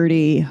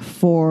security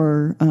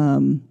for,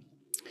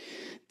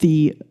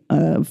 the,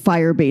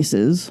 fire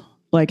bases.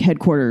 Like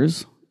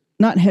headquarters is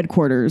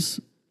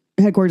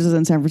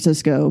in San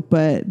Francisco,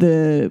 but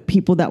the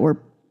people that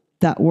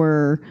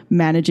were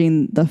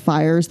managing the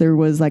fires, there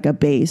was like a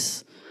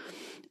base,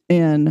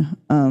 and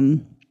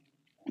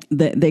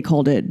they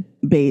called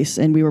it base,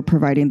 and we were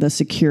providing the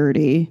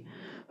security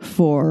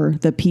for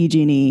the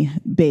PG&E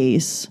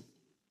base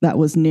that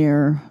was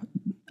near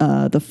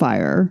the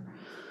fire.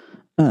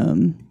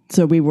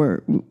 So we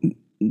were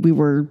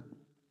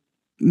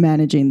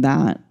managing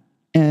that,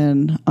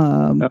 and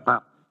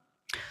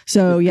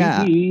so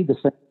yeah, PG&E, the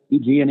same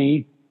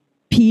PG&E.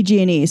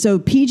 PG&E. So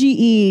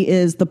PGE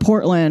is the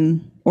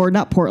Portland, or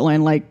not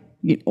Portland, like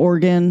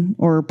Oregon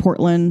or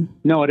Portland.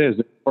 No, it is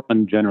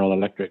Portland General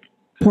Electric.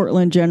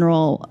 Portland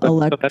General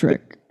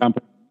Electric.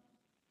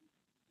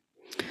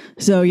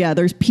 So yeah,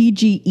 there's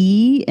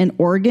PGE in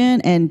Oregon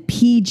and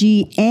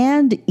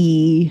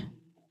PG&E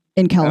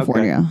in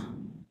California.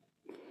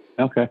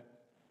 Okay.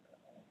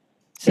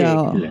 So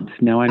excellent.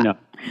 Now I know.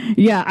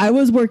 Yeah, I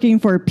was working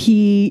for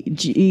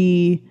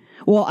PG.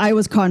 Well, I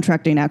was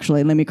contracting,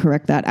 actually. Let me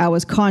correct that. I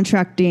was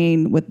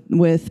contracting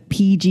with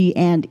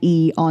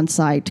PG&E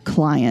on-site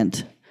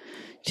client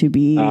to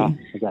be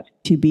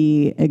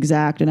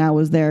exact, and I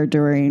was there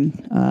during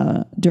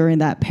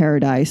that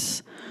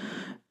Paradise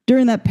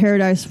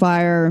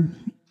Fire,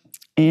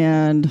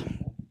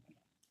 and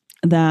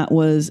that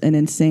was an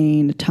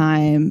insane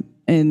time,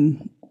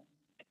 and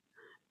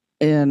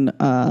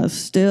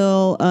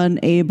still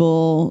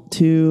unable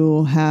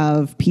to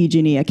have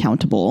PG&E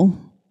accountable.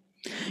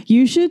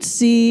 You should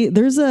see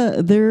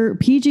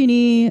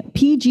PG&E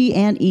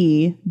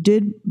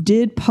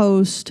did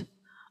post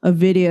a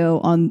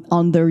video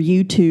on their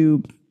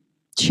YouTube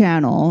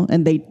channel,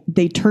 and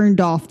they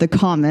turned off the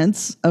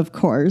comments, of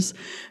course.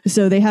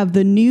 So they have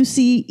the new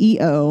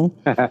CEO.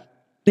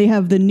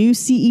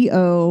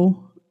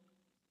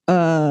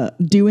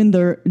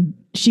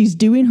 She's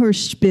doing her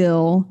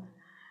spiel,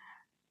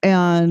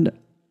 and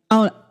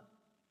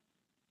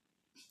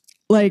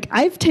like,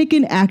 I've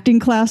taken acting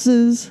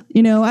classes,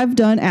 I've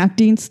done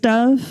acting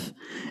stuff,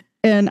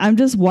 and I'm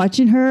just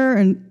watching her,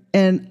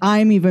 and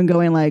I'm even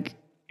going like,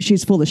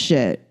 she's full of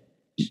shit.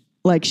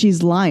 Like,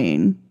 she's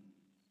lying.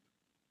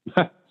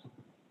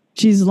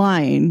 She's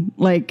lying.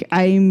 Like,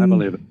 I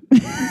believe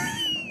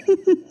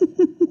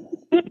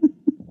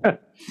it.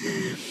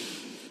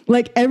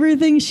 Like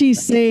everything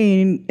she's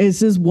saying is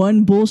just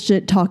one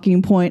bullshit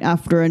talking point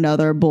after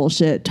another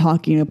bullshit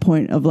talking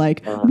point of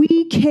like,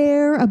 we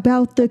care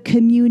about the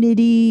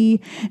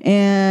community.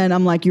 And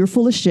I'm like, you're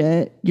full of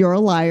shit. You're a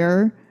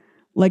liar.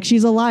 Like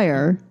she's a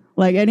liar.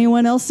 Like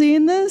anyone else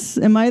seeing this?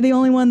 Am I the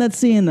only one that's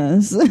seeing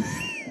this?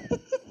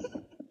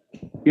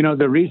 You know,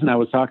 the reason I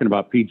was talking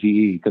about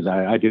PGE, because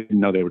I didn't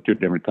know they were two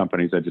different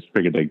companies. I just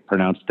figured they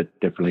pronounced it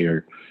differently.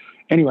 Or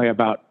anyway,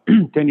 about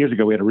 10 years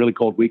ago, we had a really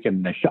cold weekend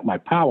and they shut my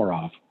power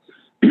off.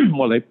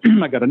 Well, I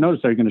got a notice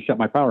they're going to shut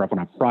my power off on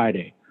a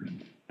Friday.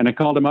 And I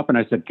called them up and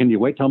I said, can you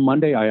wait till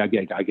Monday? I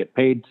get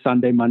paid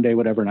Sunday, Monday,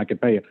 whatever, and I can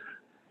pay you.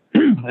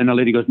 And the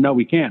lady goes, no,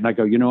 we can't. And I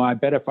go, you know, I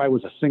bet if I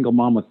was a single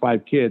mom with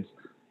 5 kids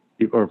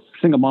or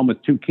single mom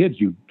with 2 kids,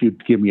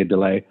 you'd give me a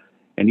delay.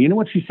 And you know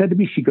what she said to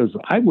me? She goes,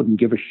 I wouldn't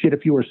give a shit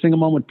if you were a single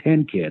mom with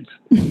 10 kids.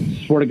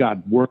 Swear to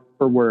God, word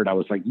for word. I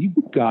was like, you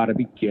got to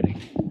be kidding.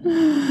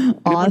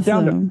 Awesome. It went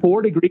down to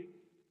 4 degrees.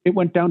 It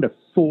went down to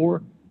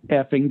 4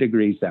 effing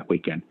degrees that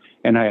weekend.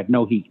 And I had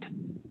no heat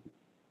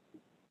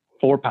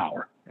or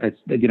power. It's,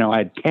 you know, I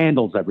had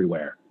candles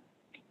everywhere.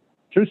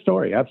 True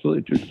story.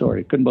 Absolutely true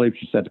story. Couldn't believe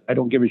she said, I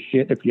don't give a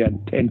shit if you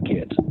had 10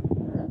 kids.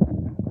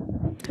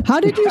 How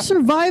did you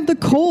survive the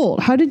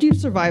cold? How did you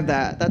survive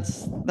that?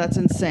 That's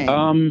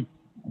insane.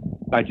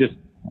 I just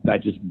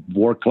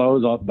wore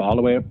clothes all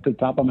the way up to the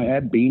top of my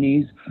head,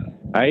 beanies.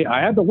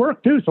 I had to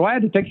work too, so I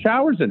had to take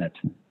showers in it.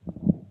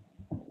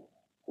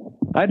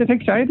 I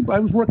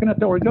was working at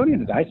the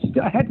Oregonian. I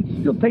had to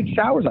still take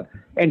showers on.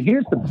 And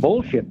here's the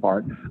bullshit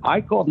part.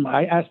 I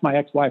asked my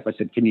ex-wife, I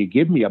said, can you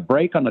give me a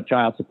break on the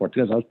child support?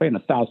 Because I was paying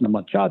 $1,000 a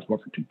month child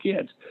support for 2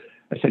 kids.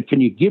 I said,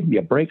 can you give me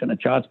a break on the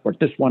child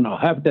support? This one, I'll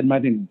have it in my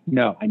thing.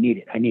 No, I need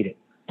it.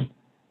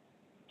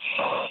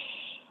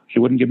 She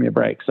wouldn't give me a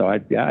break. So I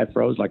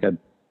froze I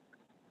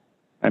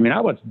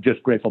was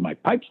just grateful my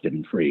pipes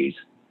didn't freeze.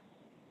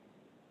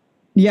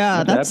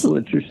 Yeah, that's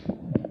absolutely true.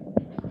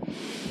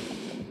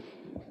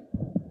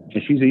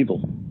 And she's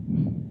evil.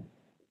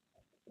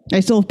 I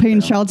still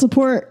paying child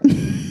support?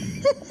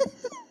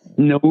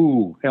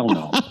 No, hell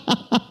no.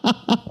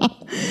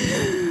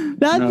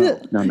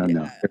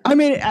 No. I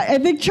mean, I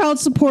think child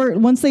support,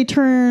 once they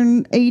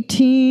turn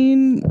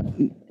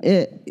 18,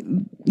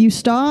 you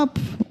stop,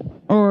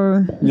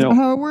 or is that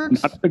how it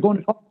works? They're going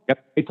to college. You have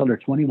to wait till they're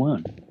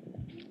 21.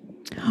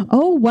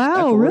 Oh,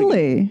 wow,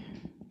 really?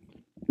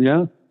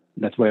 Yeah,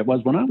 that's the way it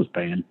was when I was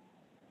paying.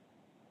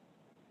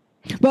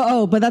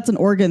 But that's an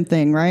Oregon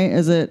thing, right?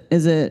 Is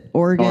it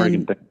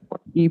Oregon thing.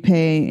 You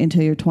pay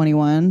until you're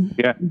 21?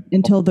 Yeah.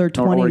 Until they're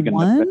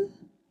 21?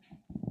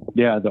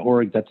 Yeah, the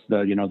Oregon, that's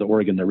the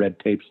Oregon, the red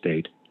tape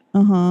state.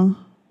 Uh-huh.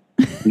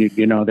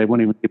 You know, they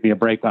wouldn't even give me a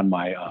break on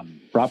my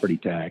property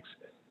tax,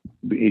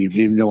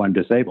 even though I'm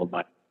disabled.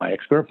 My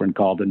ex-girlfriend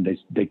called and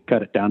they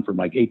cut it down from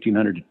like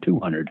 $1,800 to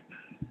 $200.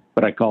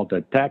 But I called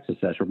the tax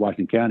assessor,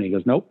 Washington County. He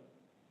goes, nope.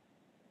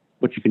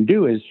 What you can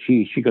do is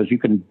she goes, you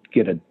can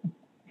get it.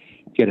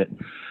 You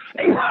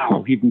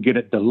can get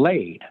it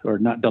delayed, or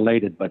not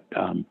delayed, but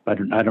I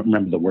don't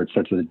remember the word,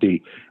 starts with a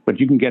D. But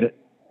you can get it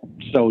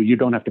so you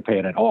don't have to pay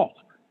it at all.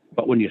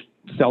 But when you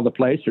sell the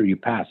place or you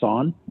pass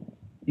on,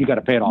 you got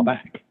to pay it all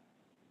back.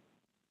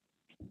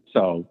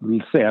 So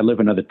let's say I live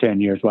another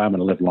 10 years. Well, I'm going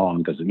to live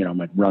long because, you know,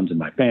 it runs in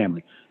my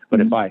family. But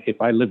if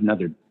I live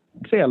another,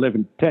 say I live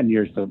in 10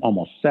 years to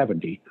almost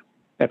 70,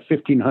 at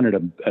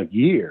 $1,500 a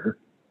year,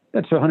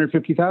 that's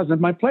 $150,000.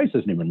 My place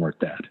isn't even worth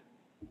that.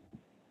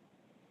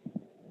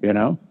 You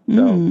know?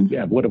 So,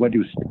 yeah, what do I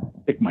do?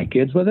 Stick my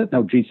kids with it?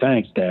 No, gee,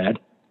 thanks, Dad.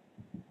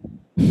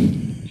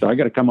 So I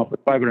got to come up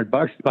with $500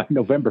 by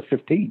November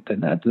 15th.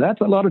 And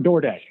that's a lot of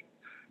DoorDash.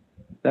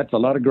 That's a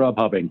lot of grub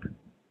hubbing.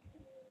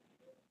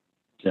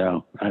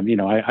 So,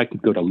 I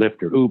could go to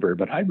Lyft or Uber,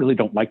 but I really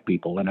don't like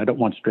people, and I don't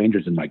want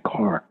strangers in my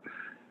car.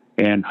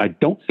 And I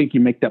don't think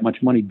you make that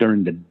much money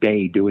during the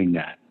day doing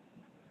that.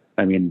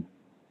 I mean,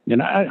 you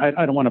know,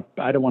 I don't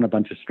want a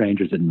bunch of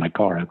strangers in my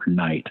car every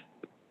night.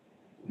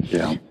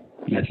 Yeah.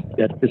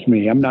 That's just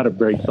me. I'm not a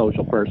very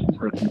social person.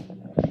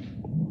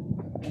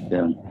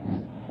 Yeah.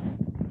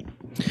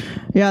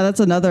 Yeah, that's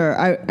another.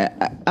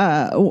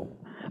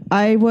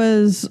 I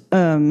was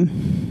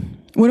one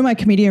of my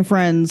comedian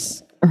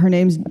friends. Her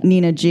name's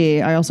Nina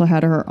G. I also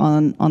had her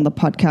on the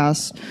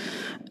podcast,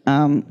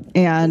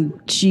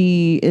 and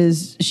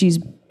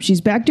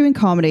she's back doing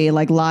comedy,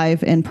 like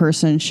live in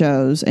person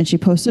shows, and she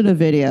posted a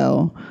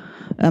video.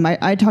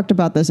 I talked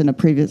about this in a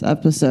previous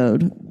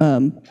episode.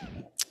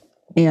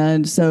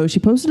 And so she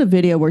posted a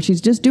video where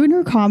she's just doing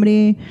her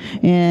comedy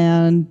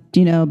and,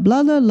 you know,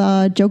 blah, blah,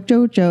 blah,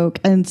 joke.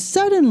 And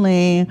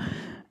suddenly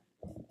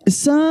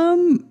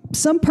some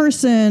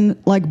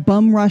person like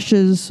bum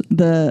rushes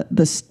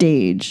the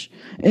stage,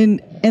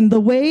 and the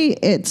way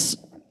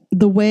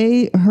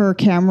her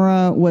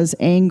camera was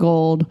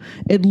angled,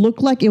 it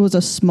looked like it was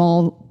a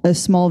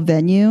small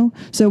venue.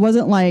 So it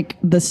wasn't like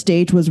the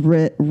stage was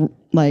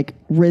like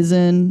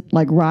risen,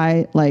 like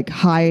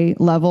high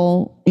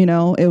level,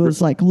 it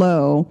was like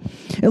low.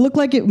 It looked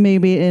like it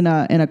maybe in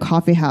a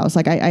coffee house.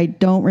 Like I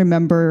don't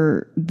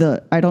remember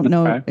I don't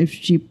know if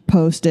she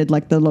posted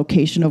like the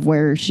location of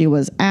where she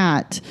was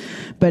at,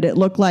 but it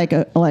looked like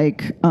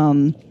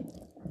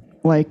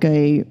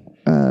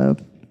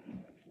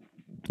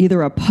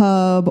either a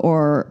pub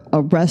or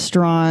a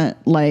restaurant,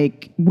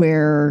 like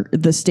where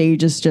the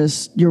stage is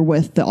just, you're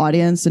with the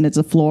audience and it's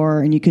a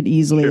floor and you could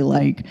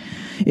easily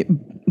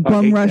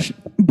bum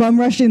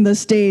rushing the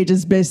stage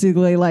is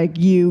basically like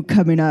you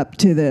coming up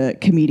to the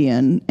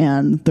comedian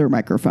and their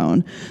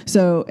microphone.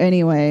 So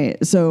anyway,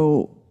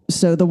 so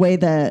the way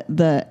that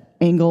the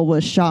angle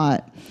was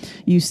shot,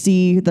 you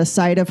see the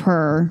side of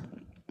her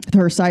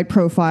side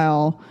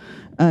profile.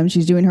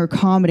 She's doing her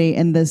comedy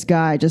and this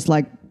guy just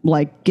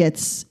like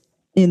gets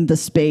in the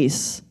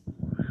space,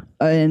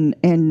 and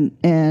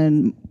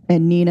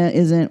Nina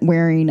isn't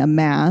wearing a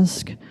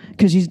mask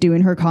because she's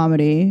doing her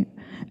comedy,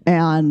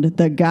 and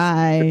the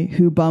guy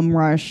who bum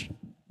rushed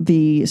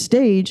the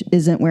stage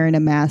isn't wearing a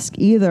mask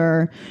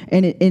either,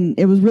 and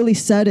it was really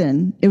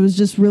sudden. It was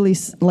just really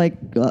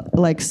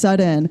like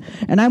sudden.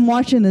 And I'm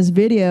watching this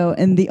video,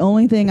 and the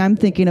only thing I'm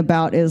thinking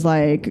about is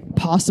like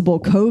possible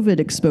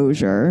COVID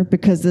exposure,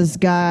 because this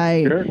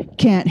guy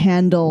can't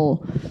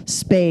handle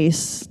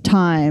space,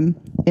 time,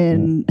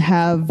 and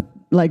have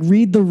like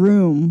read the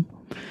room.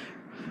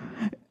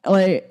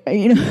 Like,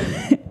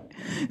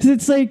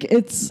 it's like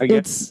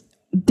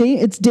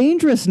it's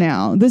dangerous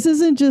now. This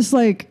isn't just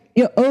like,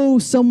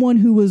 someone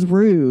who was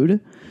rude.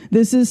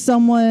 This is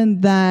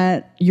someone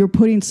that you're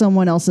putting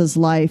someone else's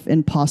life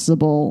in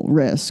possible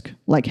risk,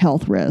 like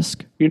health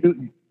risk. You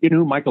know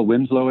who Michael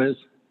Winslow is?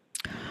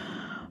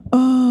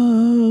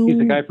 Oh, he's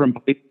the guy from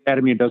Police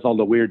Academy and does all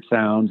the weird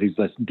sounds. He's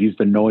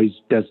the noise,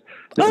 does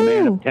the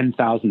man of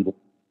 10,000.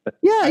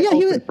 Yeah,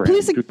 he was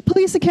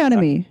Police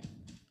Academy.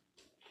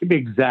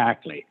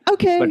 Exactly.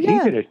 Okay, but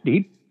yeah.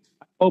 He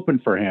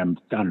opened for him,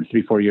 I don't know,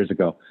 3-4 years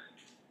ago.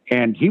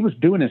 And he was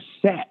doing a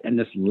set, and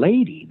this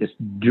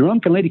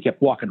drunken lady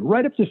kept walking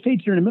right up to the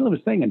stage during the middle of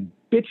his thing and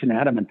bitching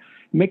at him and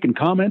making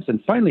comments.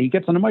 And finally he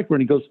gets on the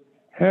microphone and he goes,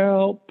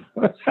 "Help."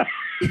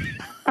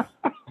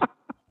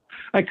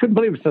 I couldn't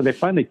believe it. So they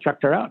finally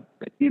chucked her out.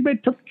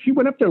 She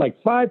went up there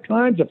like 5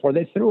 times before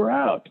they threw her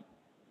out.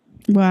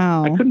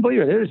 Wow. I couldn't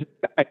believe it.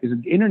 He's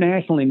an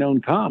internationally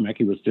known comic.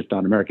 He was just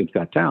on American's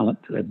Got Talent,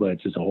 but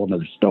it's just a whole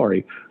other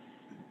story.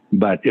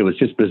 But it was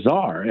just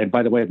bizarre. And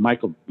by the way,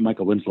 Michael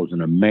Winslow's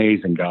an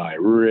amazing guy,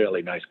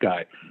 really nice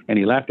guy. And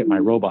he laughed at my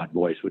robot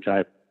voice, which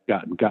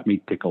got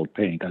me tickled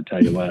pink, I'll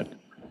tell you what.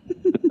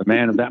 The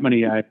man of that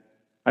many, I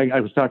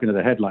was talking to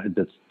the headline,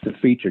 the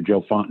feature,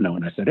 Joe Fontenot,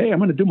 and I said, "Hey, I'm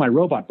going to do my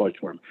robot voice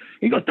for him."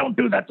 He goes, "Don't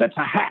do that. That's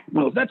a hack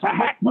move. That's a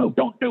hack move.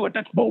 Don't do it.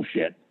 That's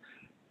bullshit."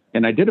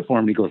 And I did it for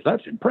him, and he goes,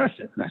 "That's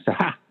impressive." And I said,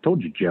 "Ha,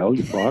 told you, Joe,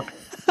 you fuck."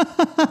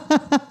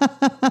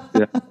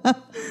 Yeah.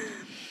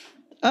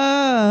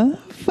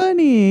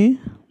 Funny.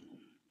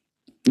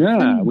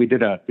 Yeah, we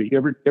did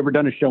you ever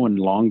done a show in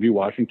Longview,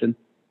 Washington?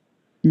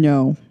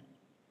 No.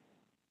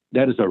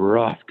 That is a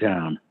rough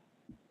town.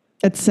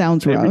 It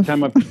sounds rough. Every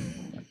time I've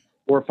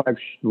 4 or 5,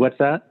 what's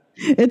that?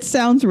 It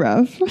sounds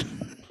rough.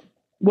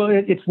 Well,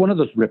 it's one of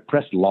those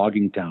repressed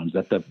logging towns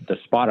that the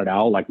spotted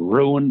owl like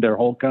ruined their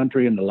whole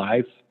country and the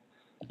life.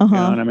 Uh-huh.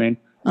 You know what I mean?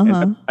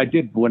 Uh-huh.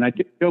 When I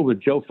did a show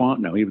with Joe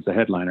Fontenot, he was the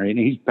headliner, and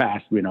he's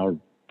passed,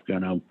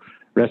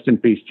 rest in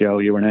peace, Joe.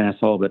 You were an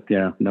asshole, but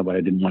yeah,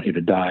 nobody didn't want you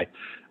to die.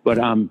 But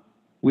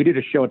we did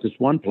a show at this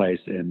one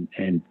place,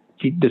 and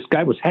this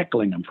guy was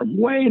heckling him from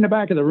way in the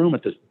back of the room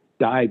at this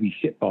divey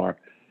shit bar.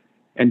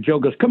 And Joe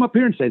goes, "Come up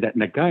here and say that."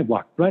 And the guy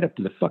walked right up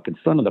to the fucking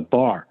front of the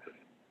bar.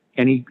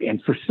 And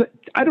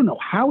I don't know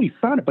how he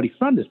found it, but he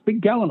found this big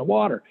gallon of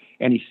water,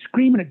 and he's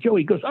screaming at Joe.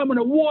 He goes, "I'm going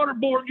to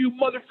waterboard you,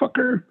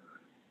 motherfucker."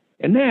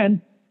 And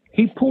then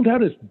he pulled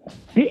out his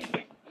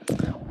dick.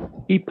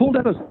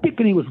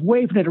 And he was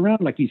waving it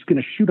around like he's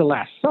going to shoot a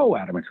lasso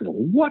at him. I said,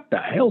 "What the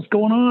hell's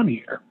going on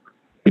here?"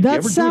 If you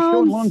ever do a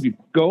show in Longview,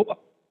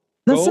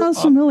 that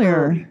sounds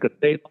familiar. Because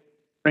they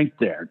drink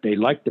there. They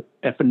like to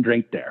effing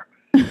drink there.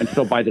 And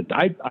so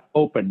I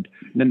opened,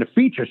 and then the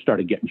feature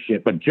started getting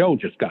shit, but Joe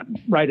just got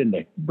right in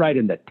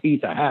the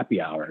teeth of happy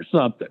hour or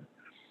something.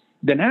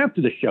 Then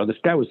after the show, this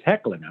guy was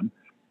heckling him,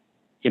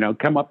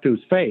 come up to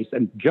his face,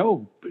 and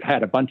Joe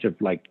had a bunch of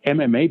like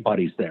MMA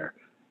buddies there,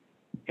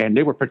 and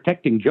they were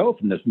protecting Joe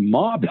from this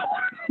mob.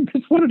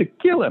 Just wanted to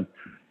kill him.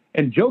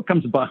 And Joe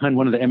comes behind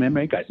one of the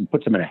MMA guys and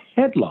puts him in a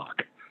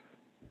headlock.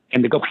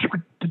 And they go,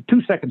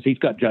 2 seconds, he's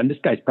got John. This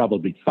guy's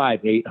probably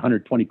 5'8",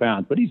 120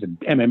 pounds, but he's an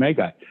MMA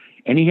guy.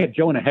 And he had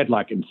Joe in a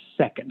headlock in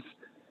seconds.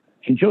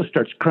 And Joe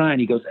starts crying.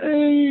 He goes,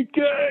 "Hey,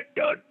 God,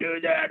 don't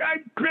do that.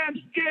 I'm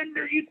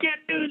transgender. You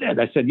can't do that."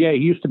 I said, "Yeah, he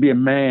used to be a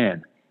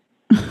man."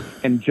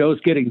 And Joe's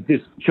getting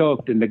just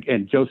choked,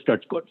 and Joe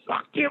starts going,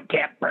 "Fuck you,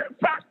 Kemper.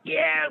 Fuck you."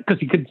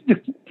 Because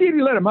he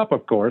let him up,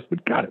 of course.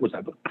 But God, it was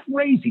a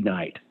crazy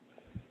night.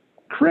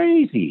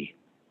 Crazy.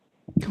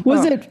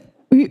 Was it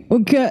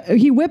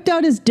He whipped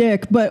out his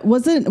dick, but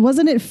wasn't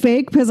it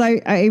fake? Because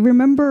I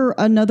remember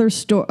another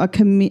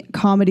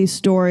comedy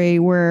story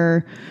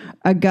where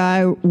a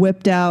guy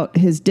whipped out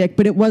his dick,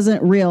 but it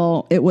wasn't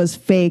real. It was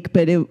fake,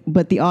 but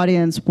the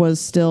audience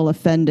was still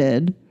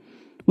offended.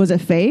 Was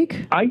it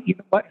fake? You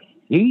know what?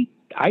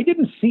 I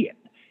didn't see it.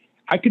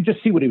 I could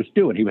just see what he was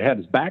doing. He had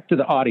his back to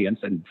the audience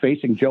and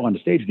facing Joe on the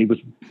stage, and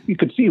you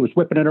could see he was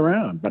whipping it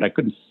around, but I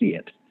couldn't see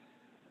it.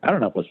 I don't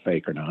know if it was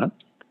fake or not,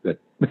 but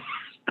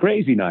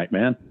crazy night,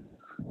 man.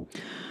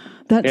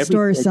 That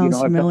story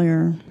sounds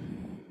familiar.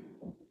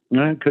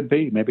 It could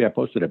be. Maybe I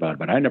posted about it,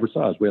 but I never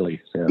saw his willy.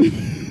 So.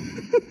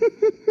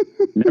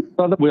 Never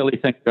saw the willy,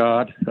 thank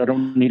God. I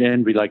don't need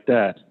envy like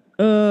that.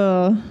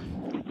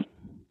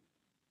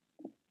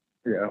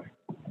 Yeah.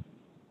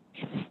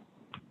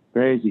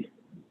 Crazy.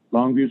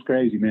 Longview's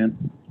crazy,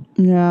 man.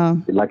 Yeah.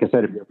 Like I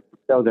said, if you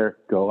go there,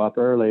 go up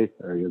early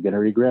or you're going to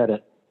regret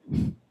it.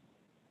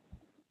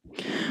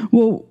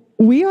 Well,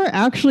 we are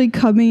actually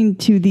coming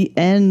to the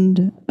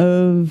end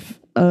of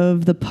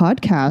the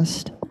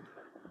podcast.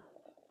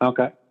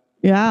 Okay.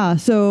 Yeah.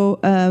 So,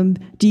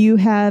 do you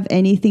have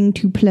anything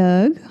to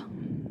plug?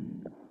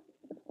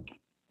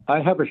 I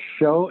have a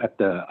show at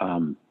the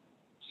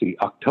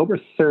October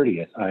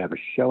 30th. I have a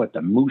show at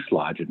the Moose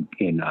Lodge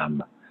in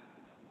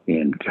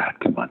God,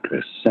 come on,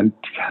 Chris. God,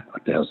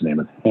 what the hell's the name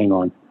of it? Hang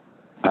on.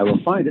 I will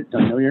find it.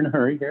 I know you're in a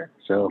hurry here.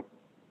 So,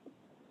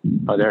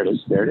 there it is.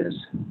 There it is.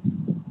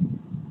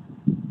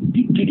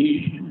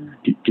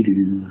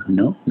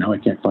 No, I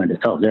can't find it.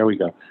 Oh, there we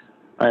go.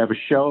 I have a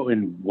show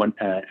in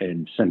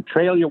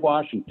Centralia,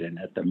 Washington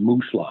at the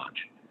Moose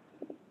Lodge.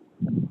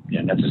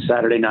 And that's a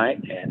Saturday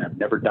night, and I've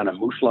never done a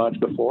Moose Lodge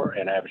before.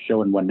 And I have a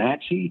show in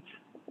Wenatchee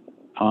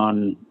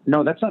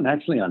that's not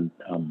actually on,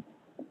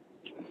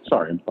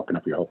 sorry, I'm fucking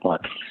up your whole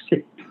plot.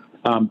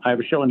 I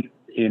have a show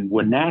in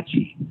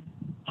Wenatchee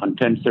on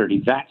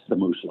 10:30. That's the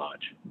Moose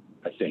Lodge,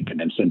 I think. And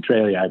then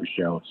Centralia, I have a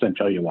show,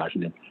 Centralia,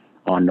 Washington,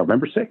 on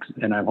November 6th.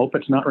 And I hope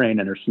it's not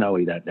raining or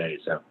snowy that day.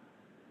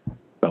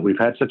 But we've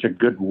had such a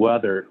good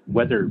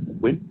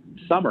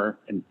summer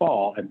and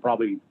fall, and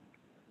probably,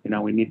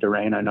 we need the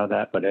rain. I know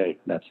that, but hey,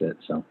 that's it.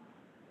 So.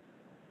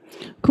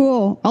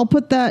 Cool. I'll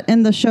put that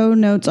in the show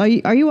notes. Are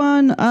you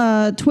on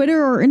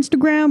Twitter or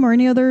Instagram or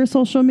any other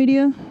social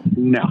media?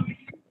 No.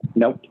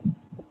 Nope.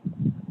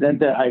 Then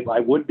I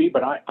would be,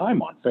 but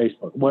I'm on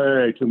Facebook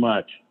way too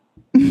much.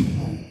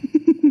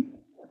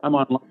 I'm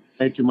on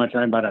way too much.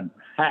 I'm about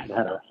had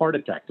a heart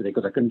attack today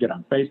because I couldn't get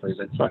on Facebook. I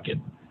said, fuck it.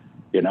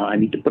 I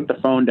need to put the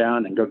phone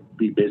down and go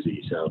be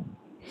busy. So.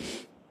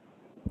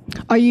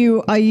 Are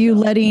you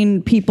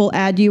letting people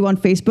add you on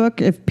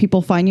Facebook if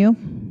people find you?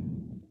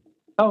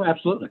 Oh,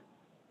 absolutely.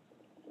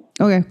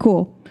 Okay,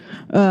 cool.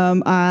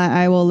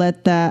 I will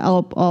let that.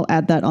 I'll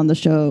add that on the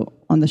show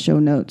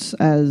notes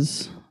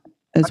as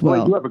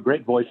well. You have a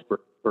great voice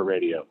for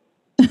radio.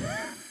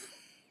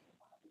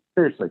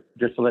 Seriously,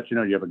 just to let you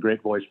know, you have a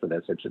great voice for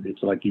this.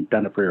 It's like you've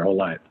done it for your whole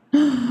life.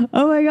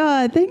 Oh my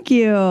God, thank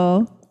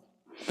you.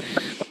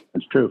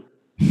 It's true.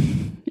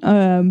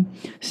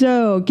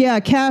 So yeah,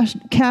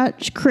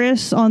 catch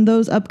Chris on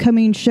those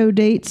upcoming show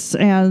dates,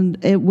 and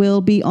it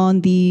will be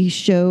on the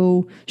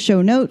show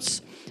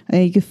notes.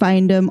 You can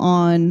find him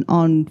on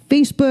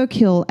Facebook.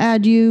 He'll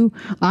add you.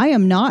 I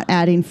am not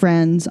adding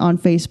friends on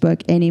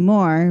Facebook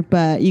anymore,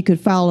 but you could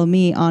follow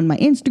me on my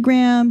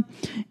Instagram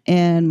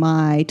and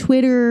my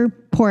Twitter,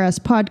 Poor Ass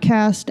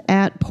Podcast,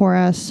 at Poor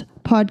Ass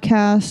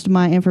Podcast.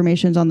 My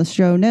information's on the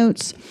show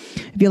notes.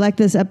 If you like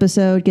this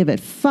episode, give it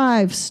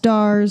 5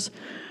 stars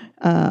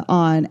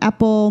on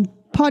Apple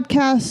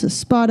Podcasts,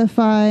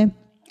 Spotify,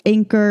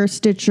 Anchor,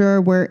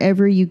 Stitcher,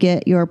 wherever you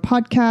get your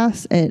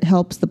podcasts. It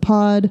helps the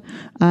pod.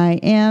 I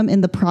am in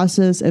the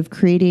process of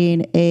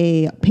creating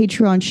a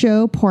Patreon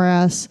show, Poor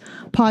Ass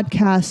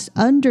Podcast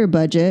Under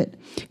Budget.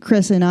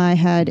 Chris and I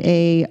had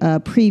a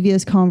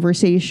previous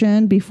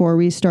conversation before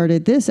we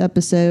started this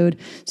episode.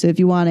 So if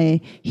you want to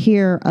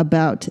hear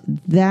about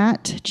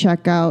that,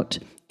 check out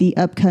the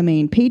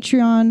upcoming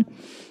Patreon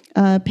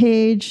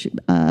page.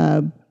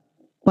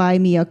 Buy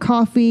me a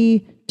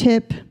coffee,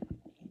 tip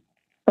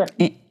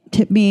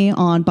me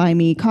on Buy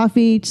Me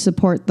Coffee to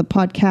support the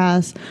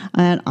podcast.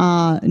 And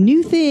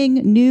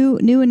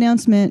new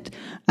announcement.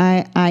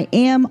 I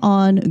am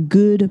on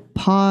Good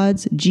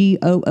Pods,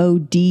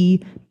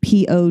 GOODPODS.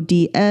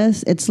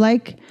 It's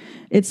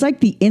like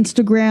the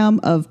Instagram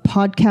of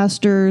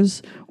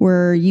podcasters,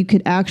 where you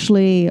could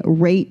actually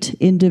rate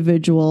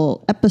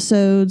individual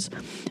episodes.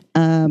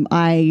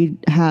 I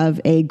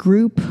have a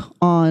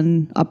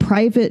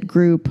private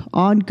group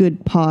on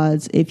Good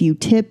Pods. If you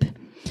tip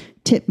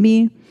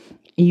me,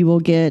 you will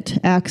get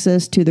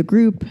access to the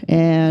group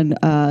and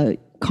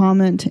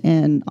comment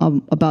and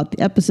about the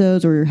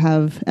episodes, or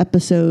have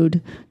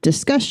episode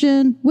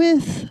discussion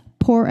with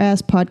Poor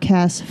Ass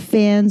Podcast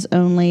fans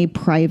only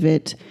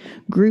private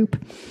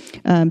group.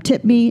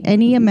 Tip me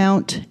any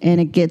amount and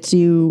it gets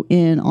you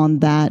in on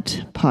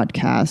that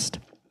podcast.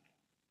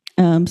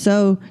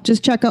 So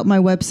just check out my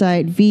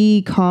website,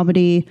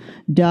 vcomedy.com.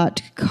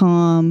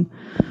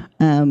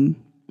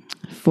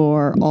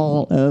 for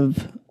all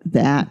of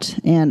that.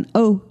 And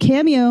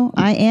Cameo,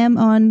 I am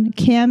on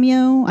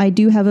Cameo. I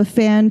do have a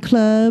fan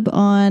club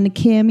on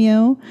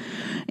Cameo.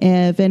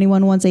 If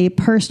anyone wants a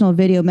personal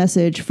video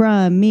message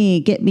from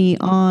me, get me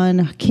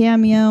on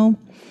Cameo.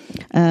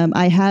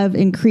 I have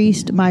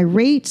increased my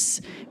rates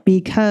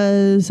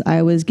because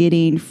I was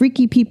getting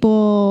freaky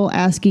people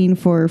asking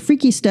for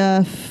freaky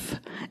stuff,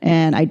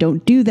 and I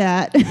don't do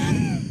that.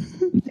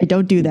 I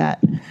don't do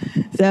that.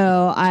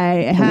 So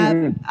I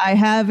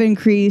have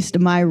increased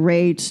my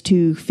rates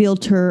to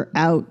filter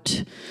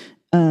out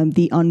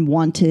the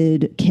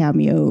unwanted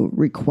Cameo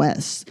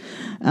requests.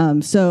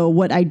 So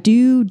what I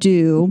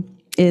do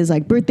is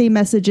like birthday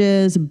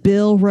messages,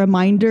 bill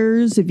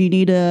reminders. If you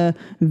need a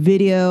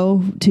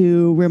video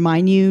to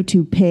remind you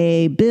to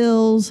pay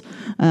bills,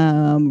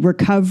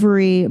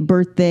 recovery,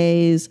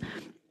 birthdays,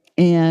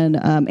 and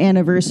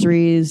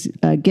anniversaries,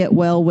 get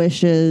well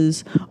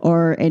wishes,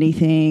 or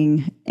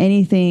anything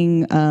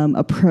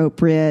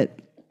appropriate,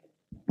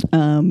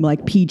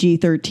 like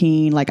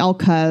PG-13. Like I'll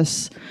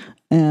cuss.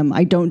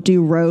 I don't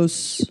do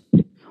roasts.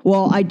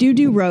 Well, I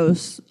do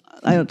roasts.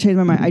 I'll change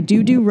my mind. I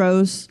do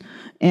roasts.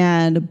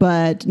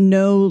 But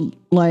no,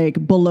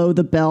 like below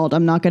the belt.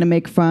 I'm not going to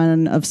make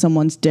fun of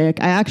someone's dick.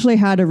 I actually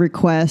had a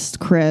request,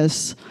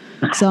 Chris.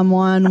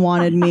 Someone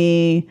wanted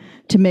me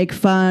to make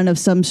fun of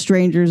some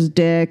stranger's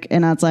dick.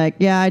 And I was like,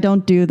 yeah, I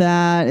don't do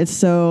that.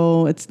 It's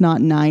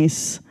not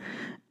nice.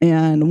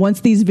 And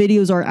once these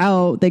videos are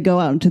out, they go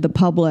out into the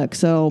public.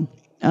 So,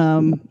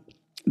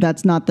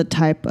 that's not the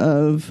type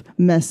of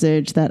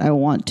message that I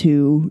want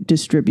to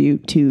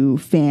distribute to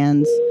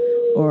fans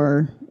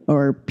or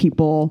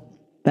people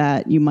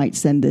that you might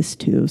send this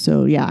to.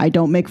 So yeah, I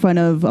don't make fun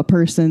of a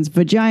person's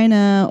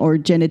vagina or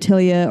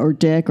genitalia or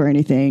dick or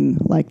anything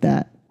like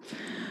that.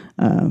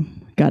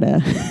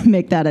 Gotta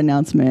make that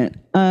announcement.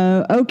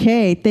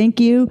 Okay.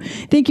 Thank you.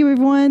 Thank you,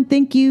 everyone.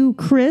 Thank you,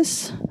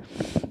 Chris.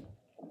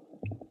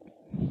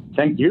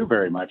 Thank you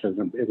very much. It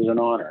was an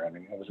honor. I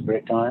mean, it was a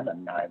great time,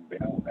 and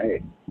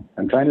hey,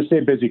 I'm trying to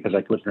stay busy because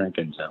I quit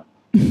drinking. So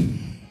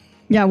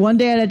yeah, one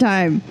day at a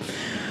time.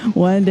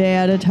 One day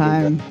at a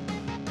time.